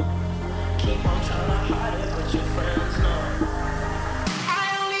home. Keep on trying to hide it, but your friends know. I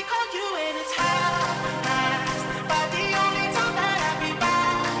only call you when it's high, but the only time that I be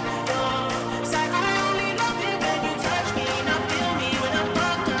by your side. I only love it when you touch me, not feel me when I'm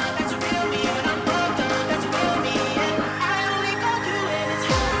fucked up. That's a real me when I'm fucked up. That's a real me. And I only call you when it's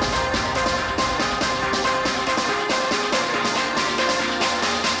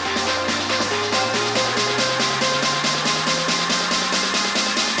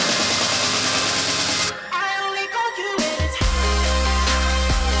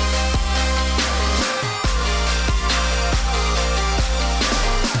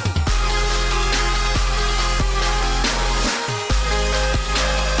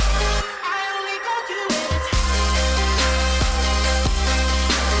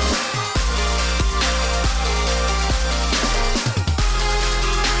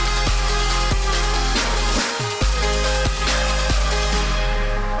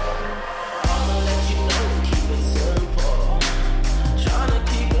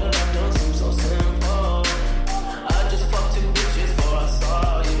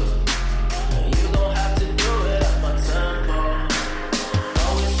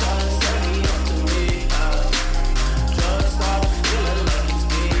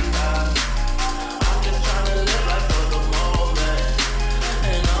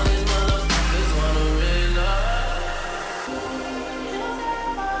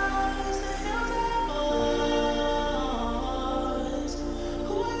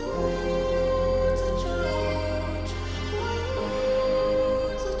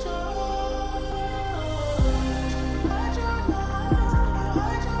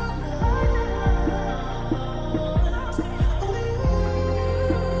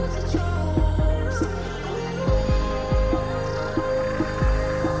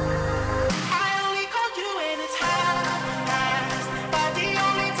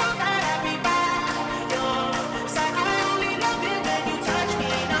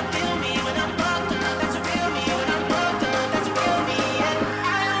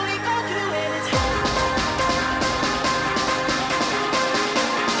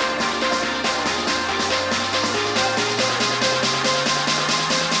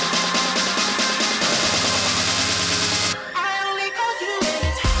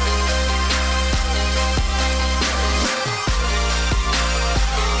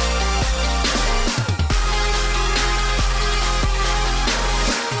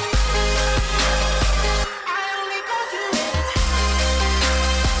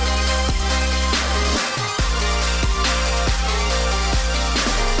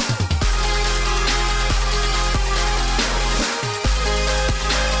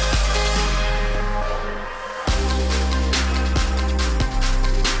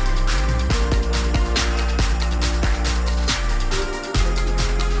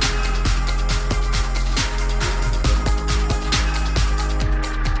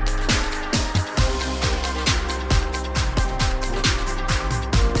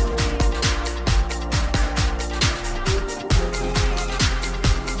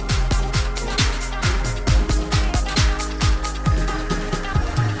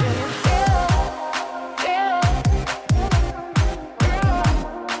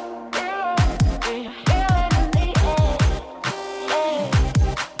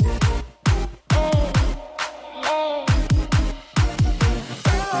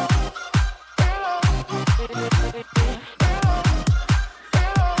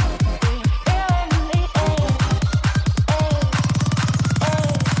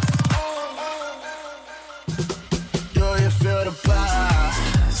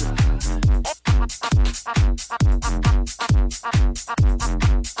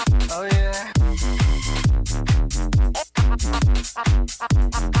Oh yeah.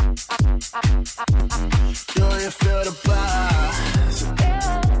 Do you feel the buzz?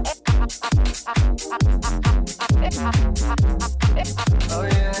 Oh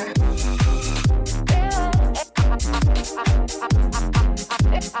yeah.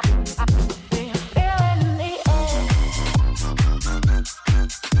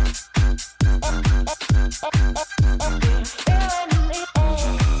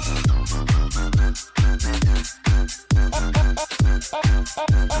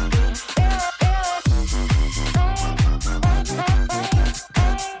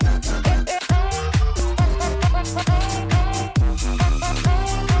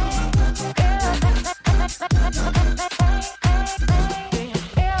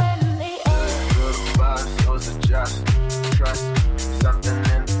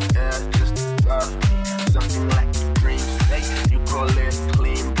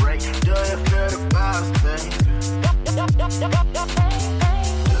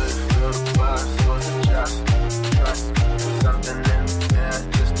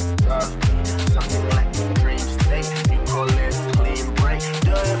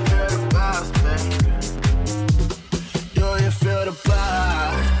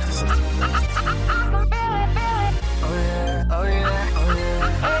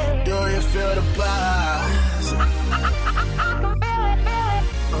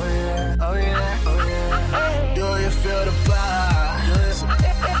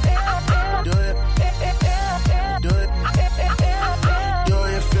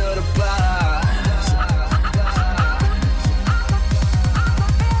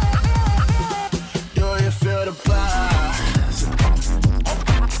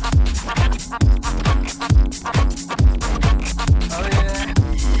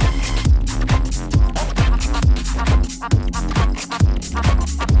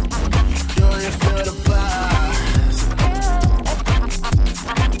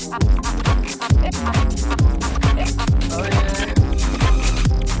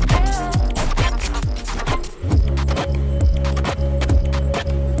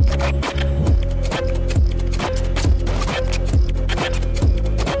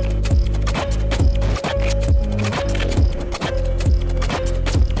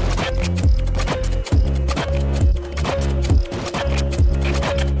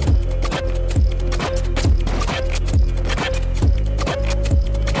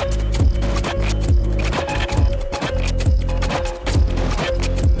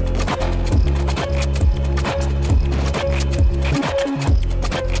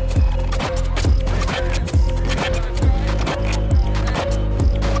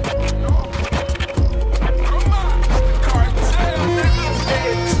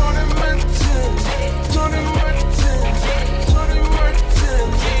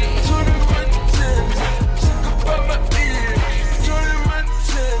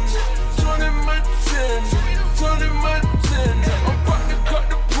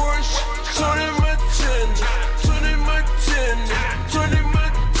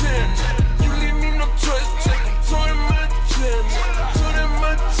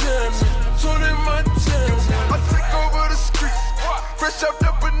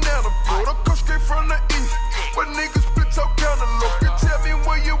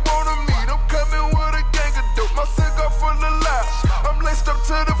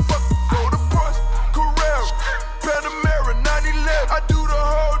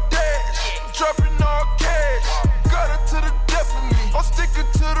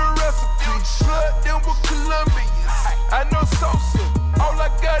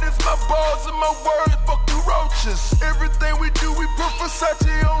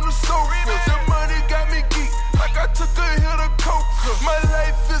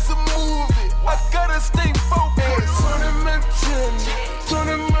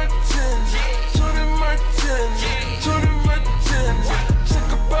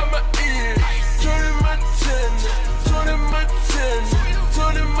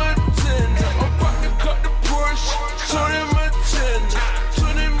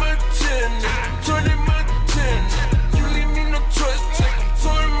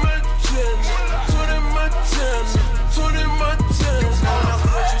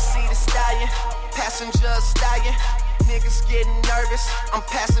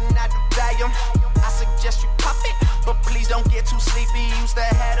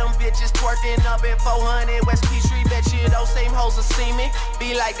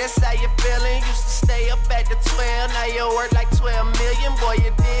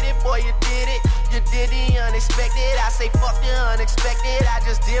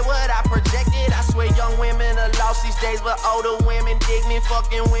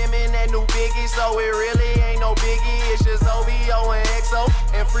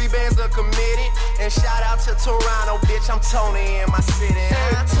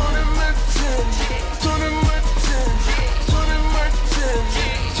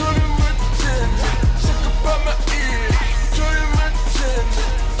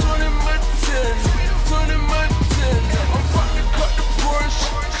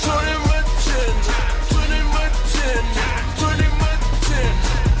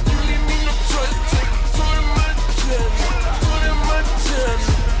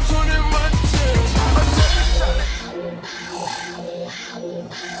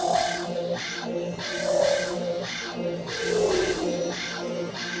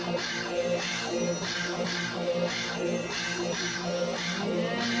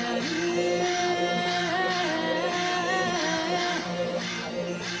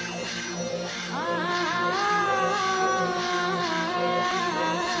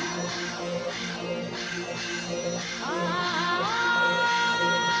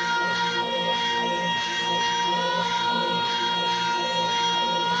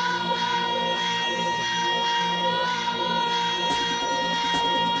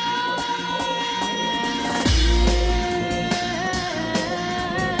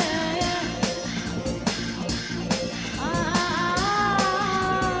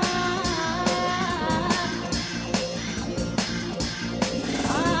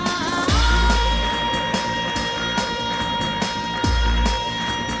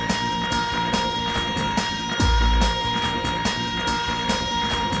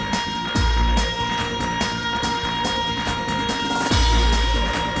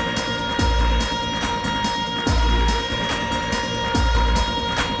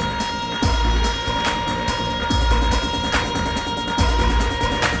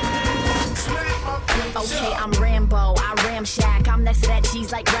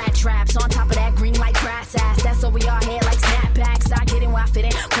 stage like rat traps. On top of that, green like grass ass. That's all we are here like snapbacks. I get in where I fit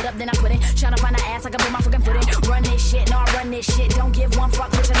in. Put up, then I put in. Tryna find an ass, I can put my fucking foot in. Run this shit, no, I run this shit. Don't give one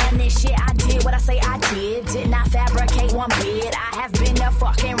fuck, bitch, I run this shit. I did what I say I did. Did not fabricate one bit. I have been the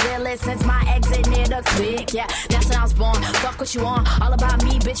fucking realest since my exit near the click. Yeah, that's when I was born. Fuck what you on. All about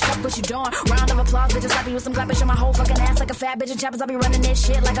me, bitch, fuck what you doing. Round of applause, bitches, I be with some clap, bitch, on my whole fucking ass like a fat bitch in choppers. I be running this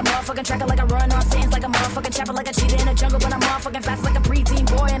shit like a motherfucking tracker, like I run on scenes, like a motherfucking chopper, like a cheetah in the jungle, but I'm motherfucking fast like a preteen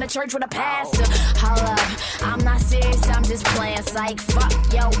boy in a church with a pastor. Hold up, I'm not serious, I'm just playing psych. Fuck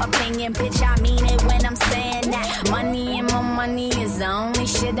your opinion, bitch, I mean it when I'm saying that. Money and more money is the only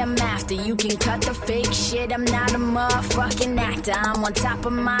shit I'm after. You can cut the fake shit, I'm not a motherfucking actor. I'm on top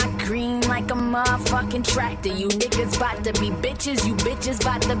of my green like a motherfucking tractor. You niggas bout to be bitches, you bitches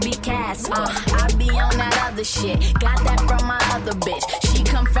bout to be cast. I be on that other shit, got that from my other bitch. She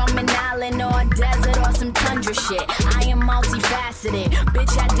come from an island or a desert or some tundra shit. I am multifaceted,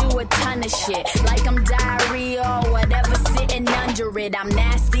 bitch, I do a ton of shit. Like I'm diarrhea or whatever sitting under it. I'm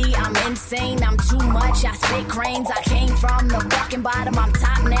nasty, I'm insane, I'm too much. I spit cranes, I came from the fucking bottom. I'm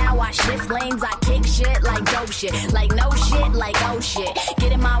top now, I shift lanes. I kick shit like dope shit, like no shit, like oh shit.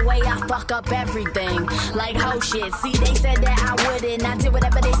 Get in my way, I fuck up everything, like ho shit. See, they said that I wouldn't, I did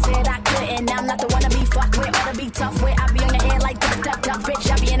whatever they said I couldn't. I'm not the one to be fucked with or to be tough with. I be on your head like duck, duck, duck,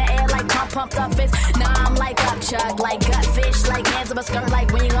 bitch. I be in the air like pumped up fist. Nah, I'm like up chug, like gut fish, like hands up a skirt,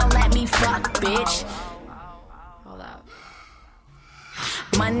 like when you gon' let me fuck, bitch. Hold up.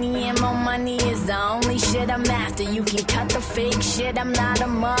 Money and more money is the only shit I'm after. You can cut the fake shit, I'm not a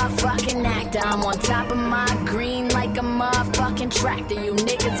motherfucking actor. I'm on top of my green like a motherfucking tractor. You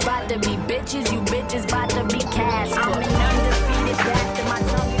niggas bout to be bitches, you bitches bout to be cast. I'm an undefeated bastard, my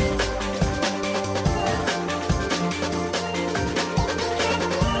tongue.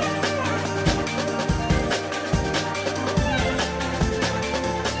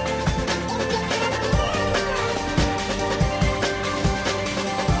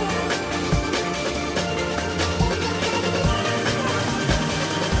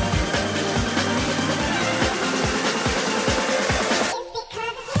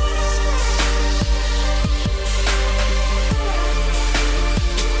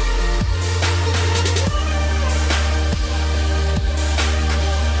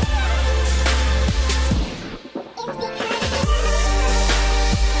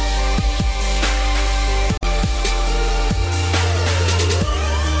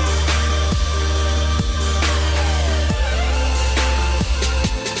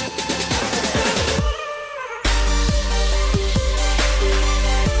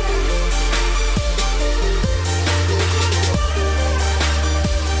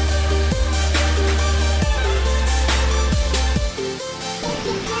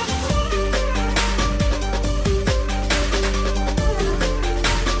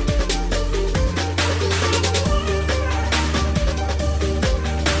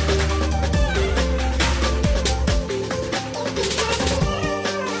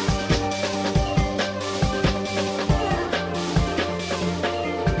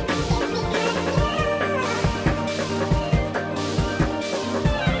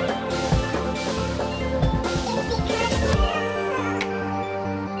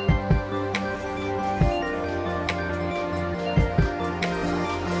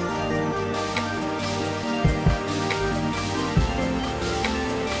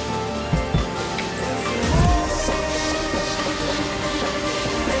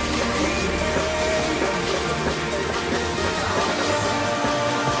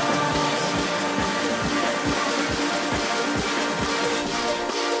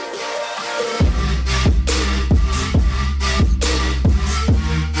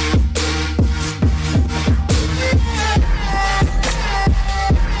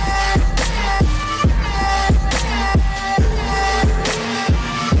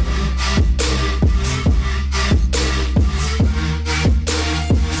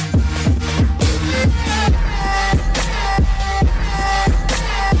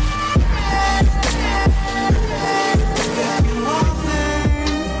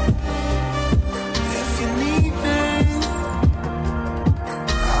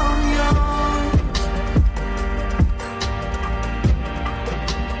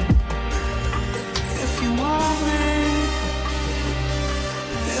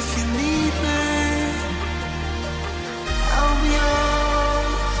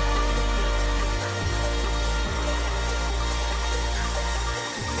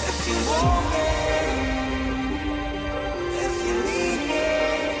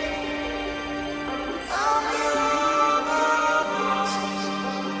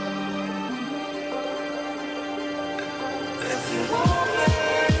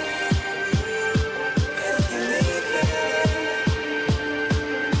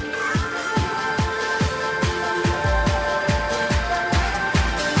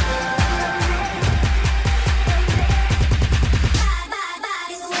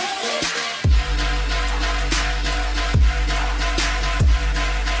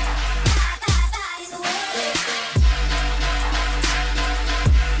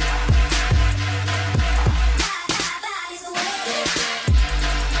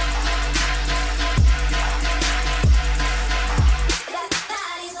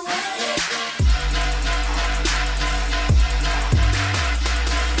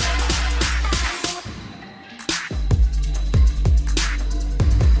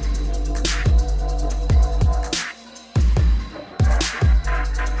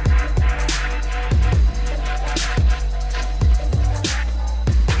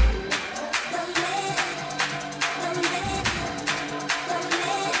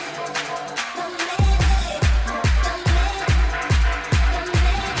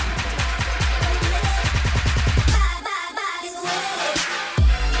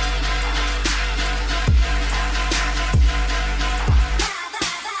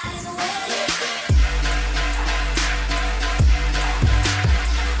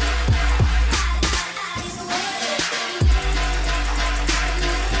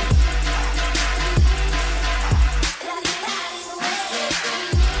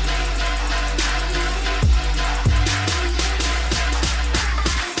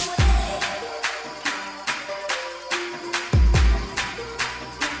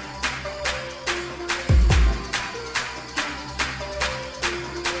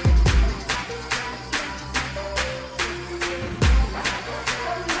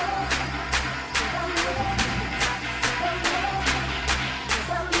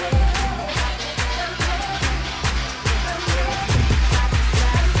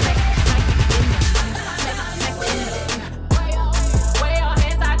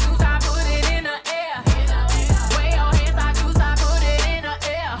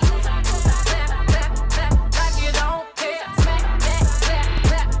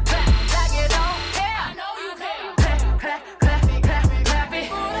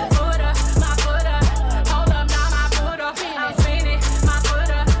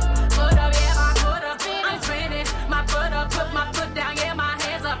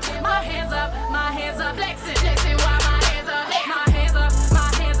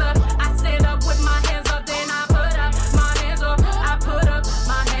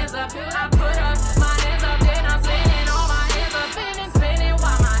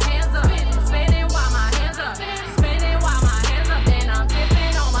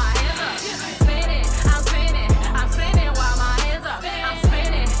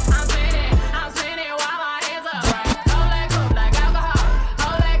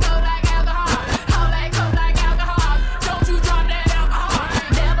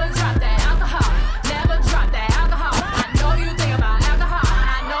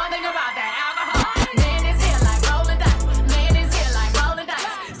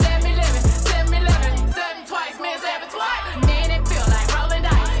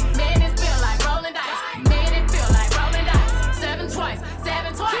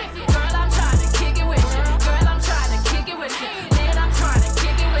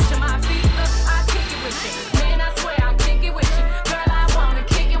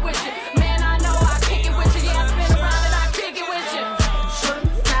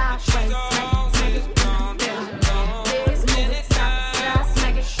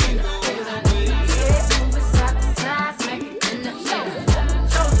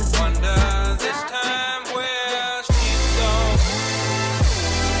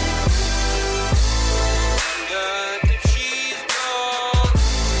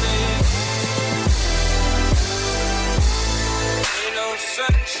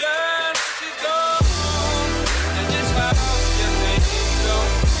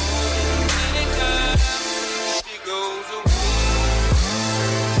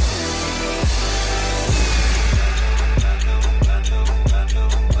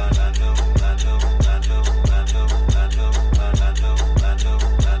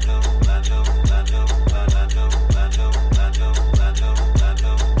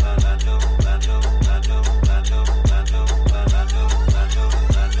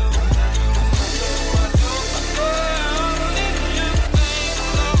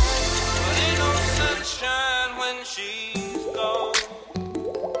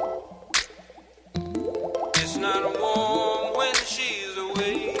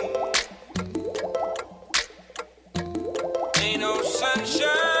 away. Ain't no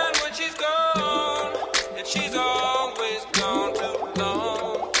sunshine when she's gone, and she's always gone too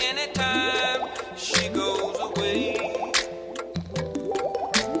long. Anytime she goes away,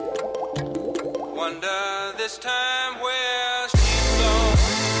 wonder this time where she's gone.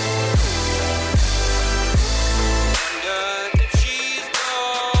 Wonder if she's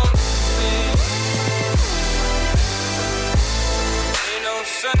gone away. Ain't no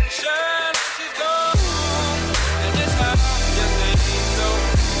sunshine when she's gone, and this house just ain't no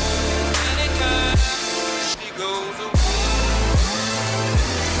home. Anytime she goes away.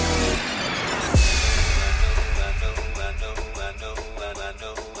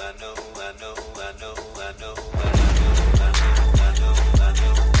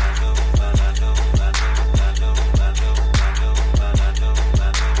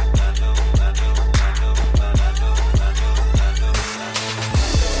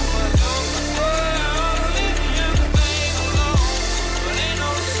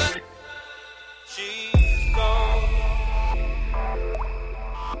 She's gone.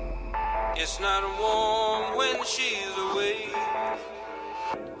 It's not warm when she's away.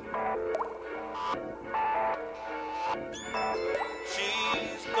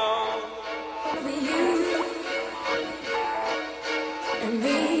 She's gone. It'll be you and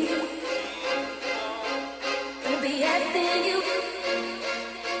me. It'll be everything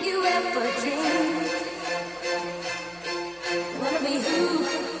you ever dreamed. Wanna be who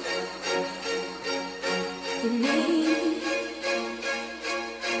you need.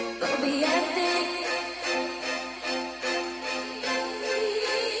 Gonna be everything.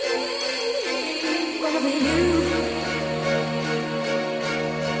 Wanna be you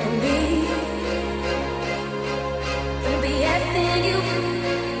and me. Gonna be everything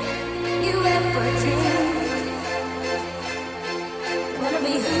you ever dreamed. Wanna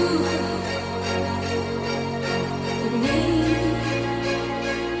be who you need.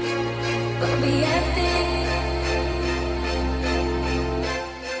 Gonna be everything.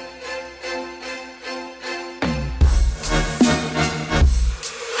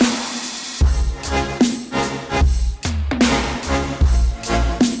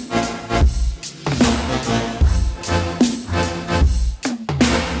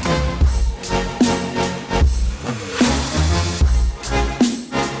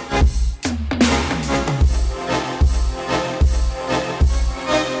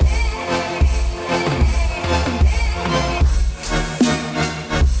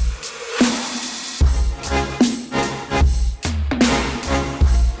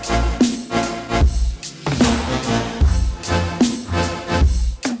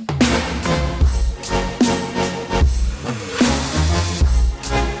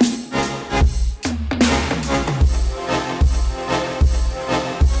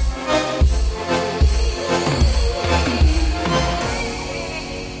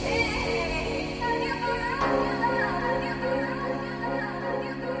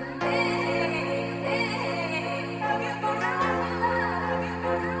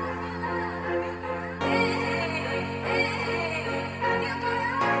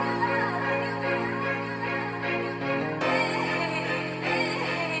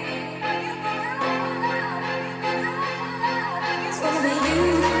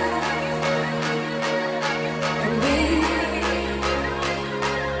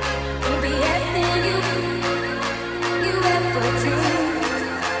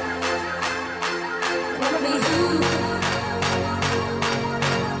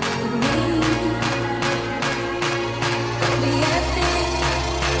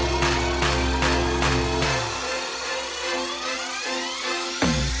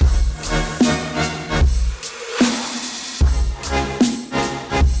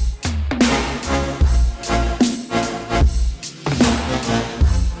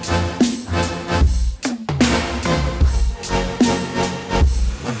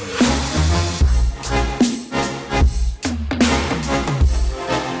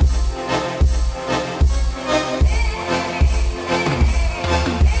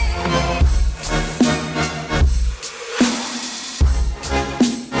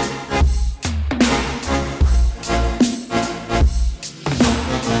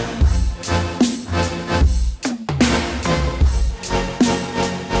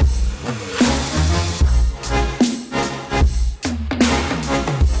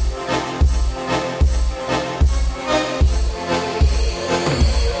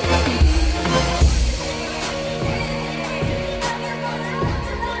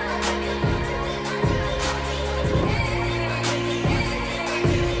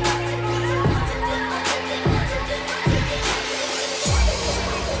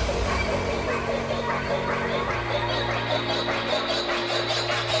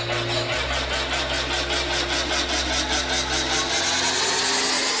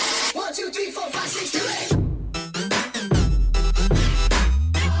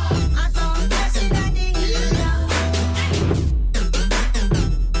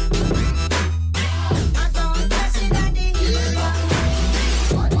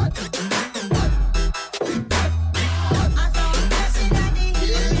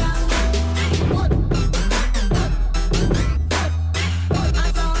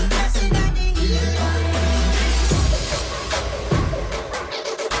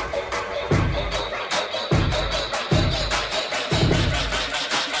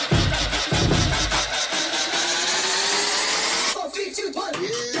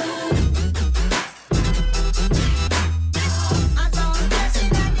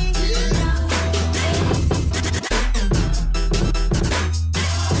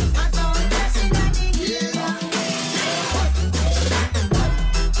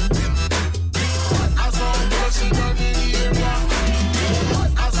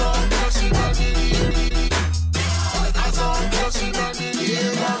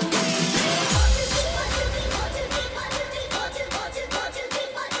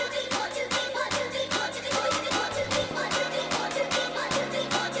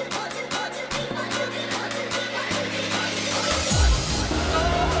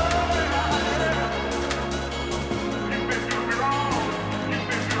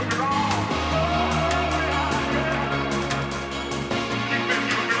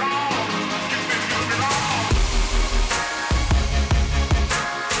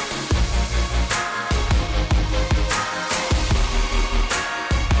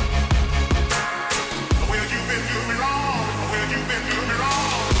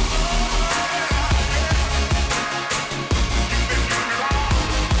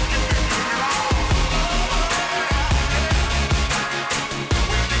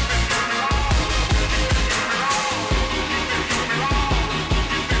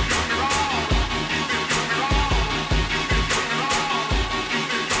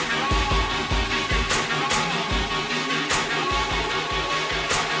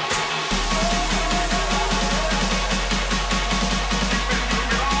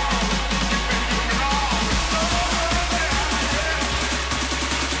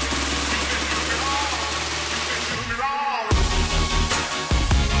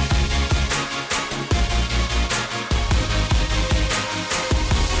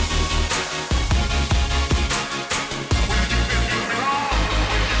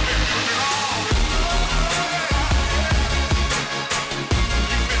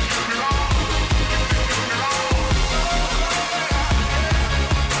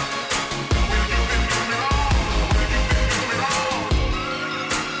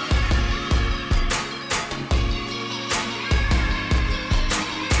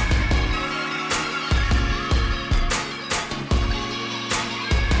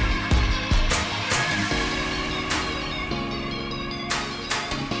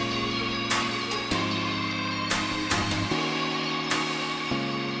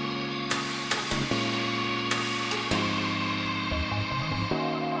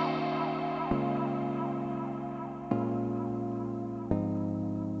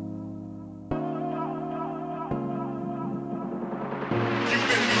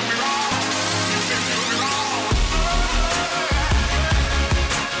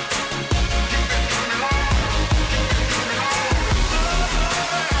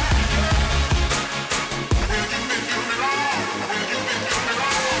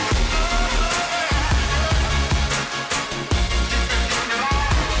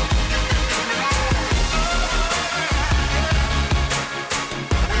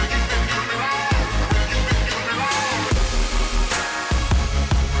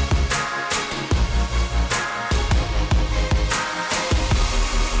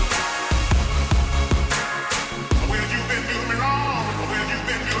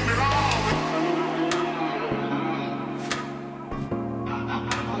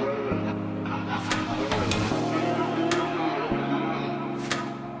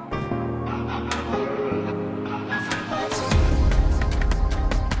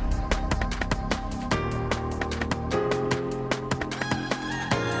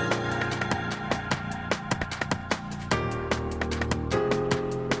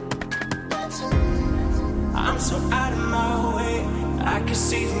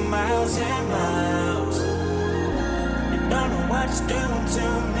 miles and miles. You don't know what it's doing to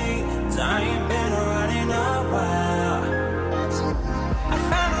me, 'cause I ain't been around in a while. I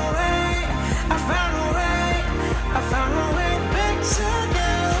found a way, I found a way, I found a way back to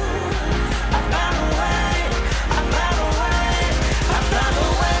you. I found a way, I found a way, I found a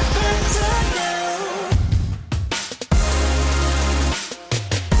way back to you.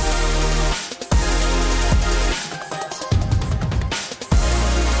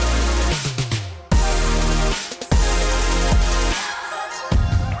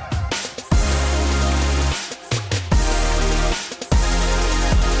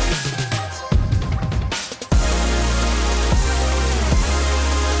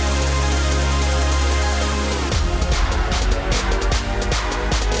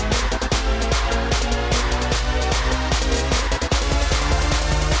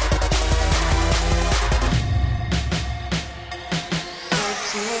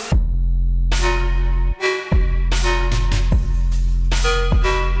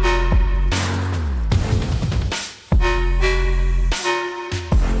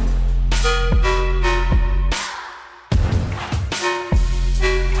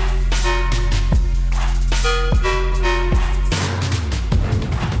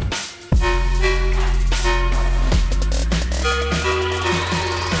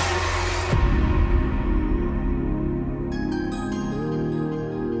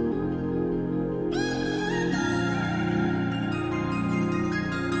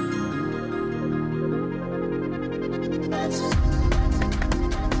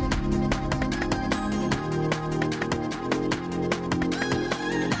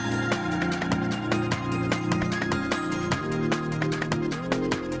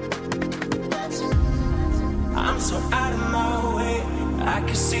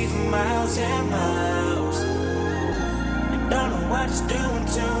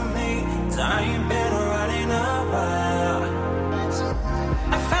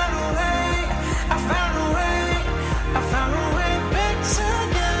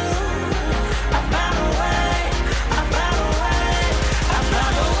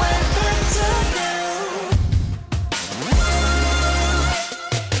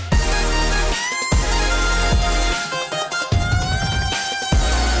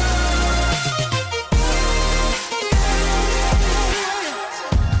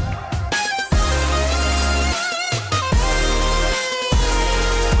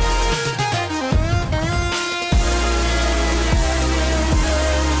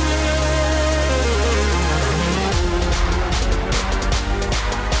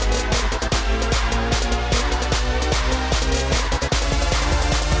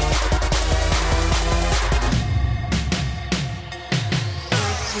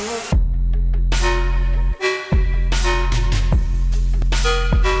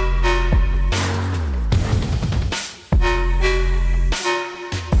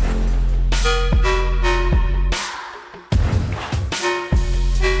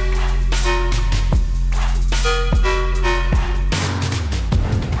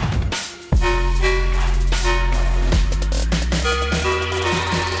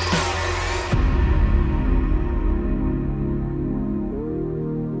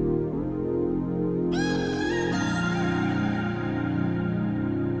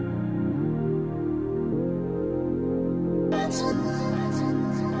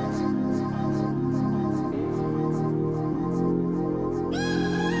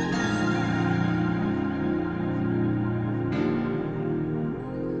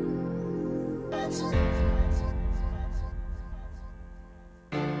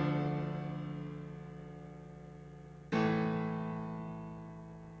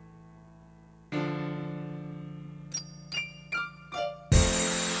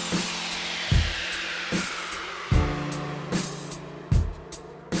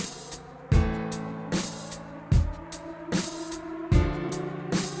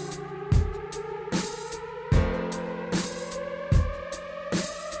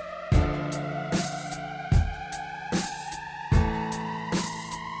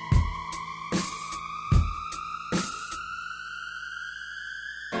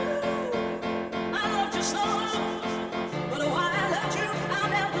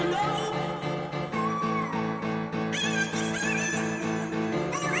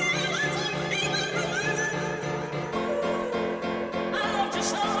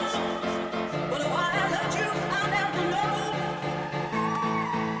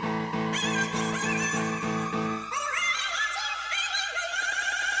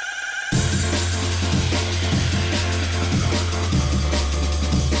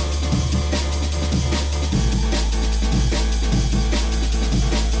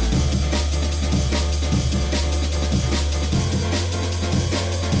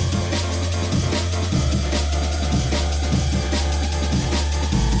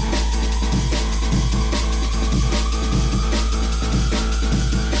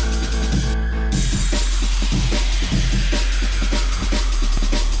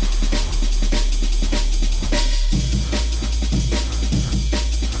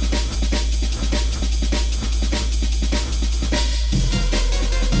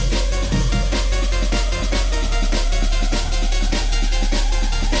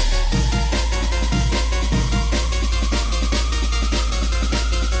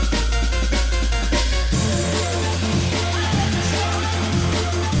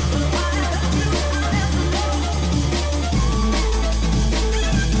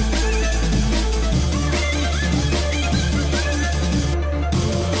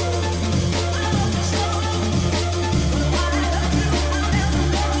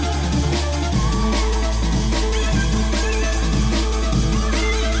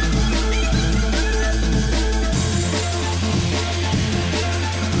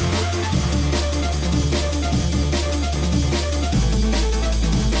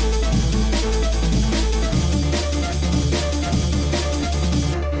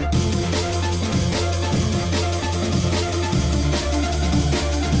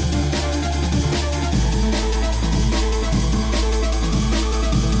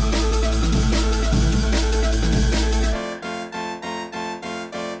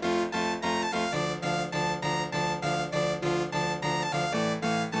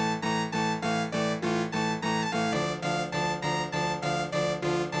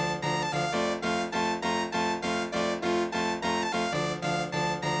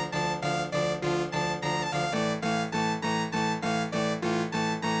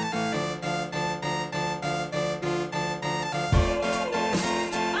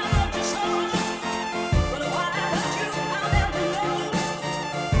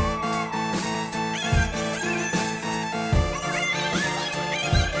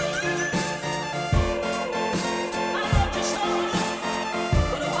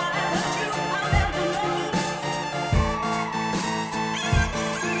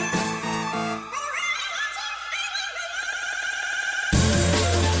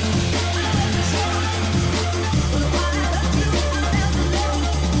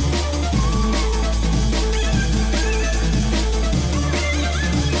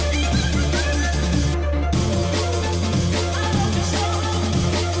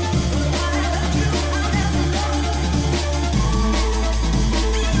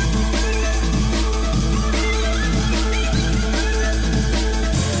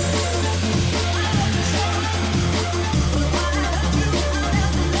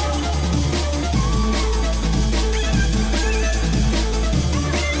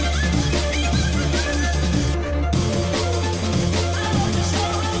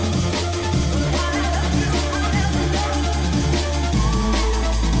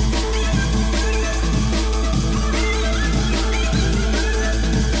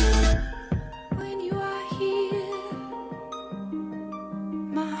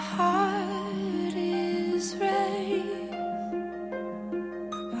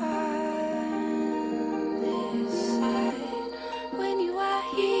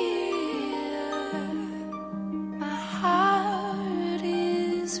 are here, my heart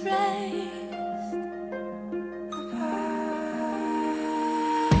is raised.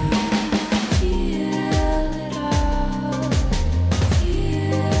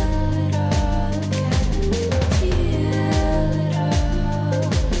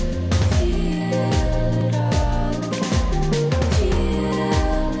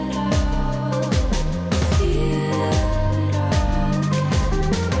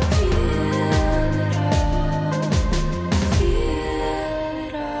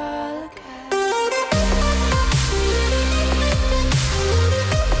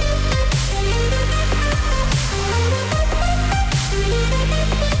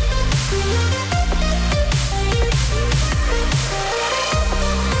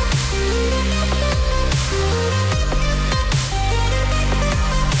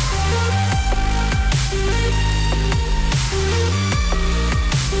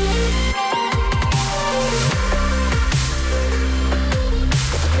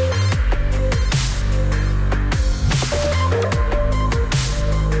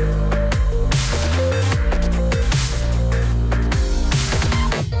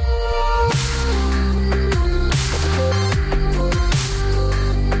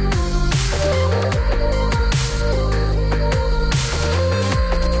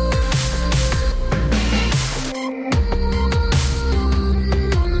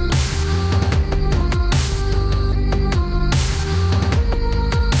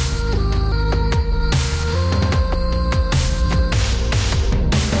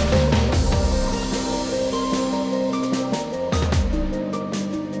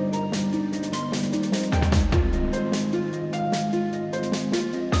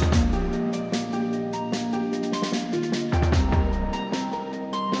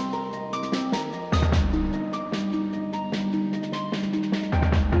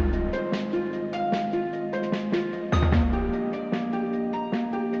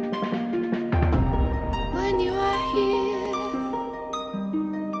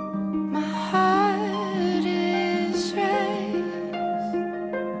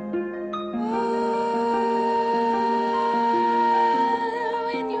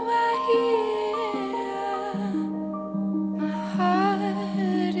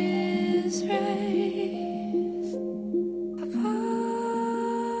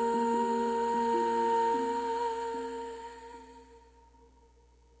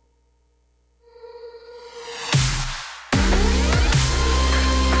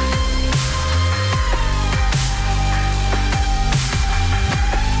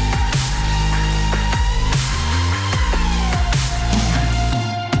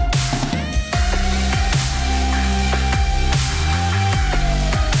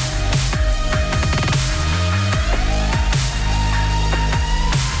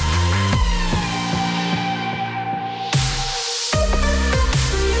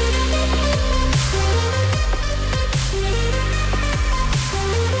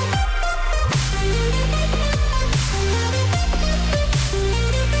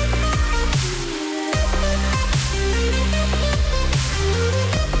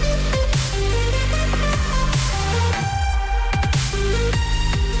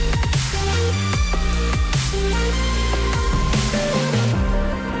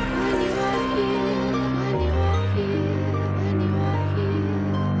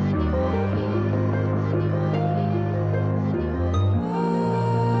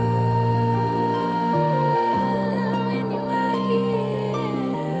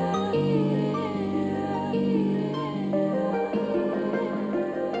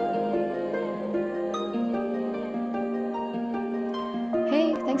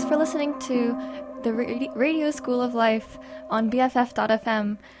 Thanks for listening to the Radio School of Life on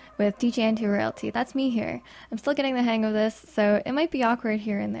BFF.fm with DJ Anti-Royalty. That's me here. I'm still getting the hang of this, so it might be awkward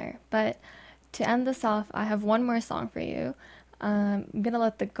here and there. But to end this off, I have one more song for you. I'm going to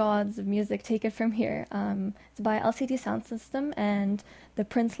let the gods of music take it from here. It's by LCD Sound System and the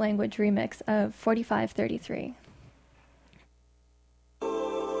Prince Language remix of 4533.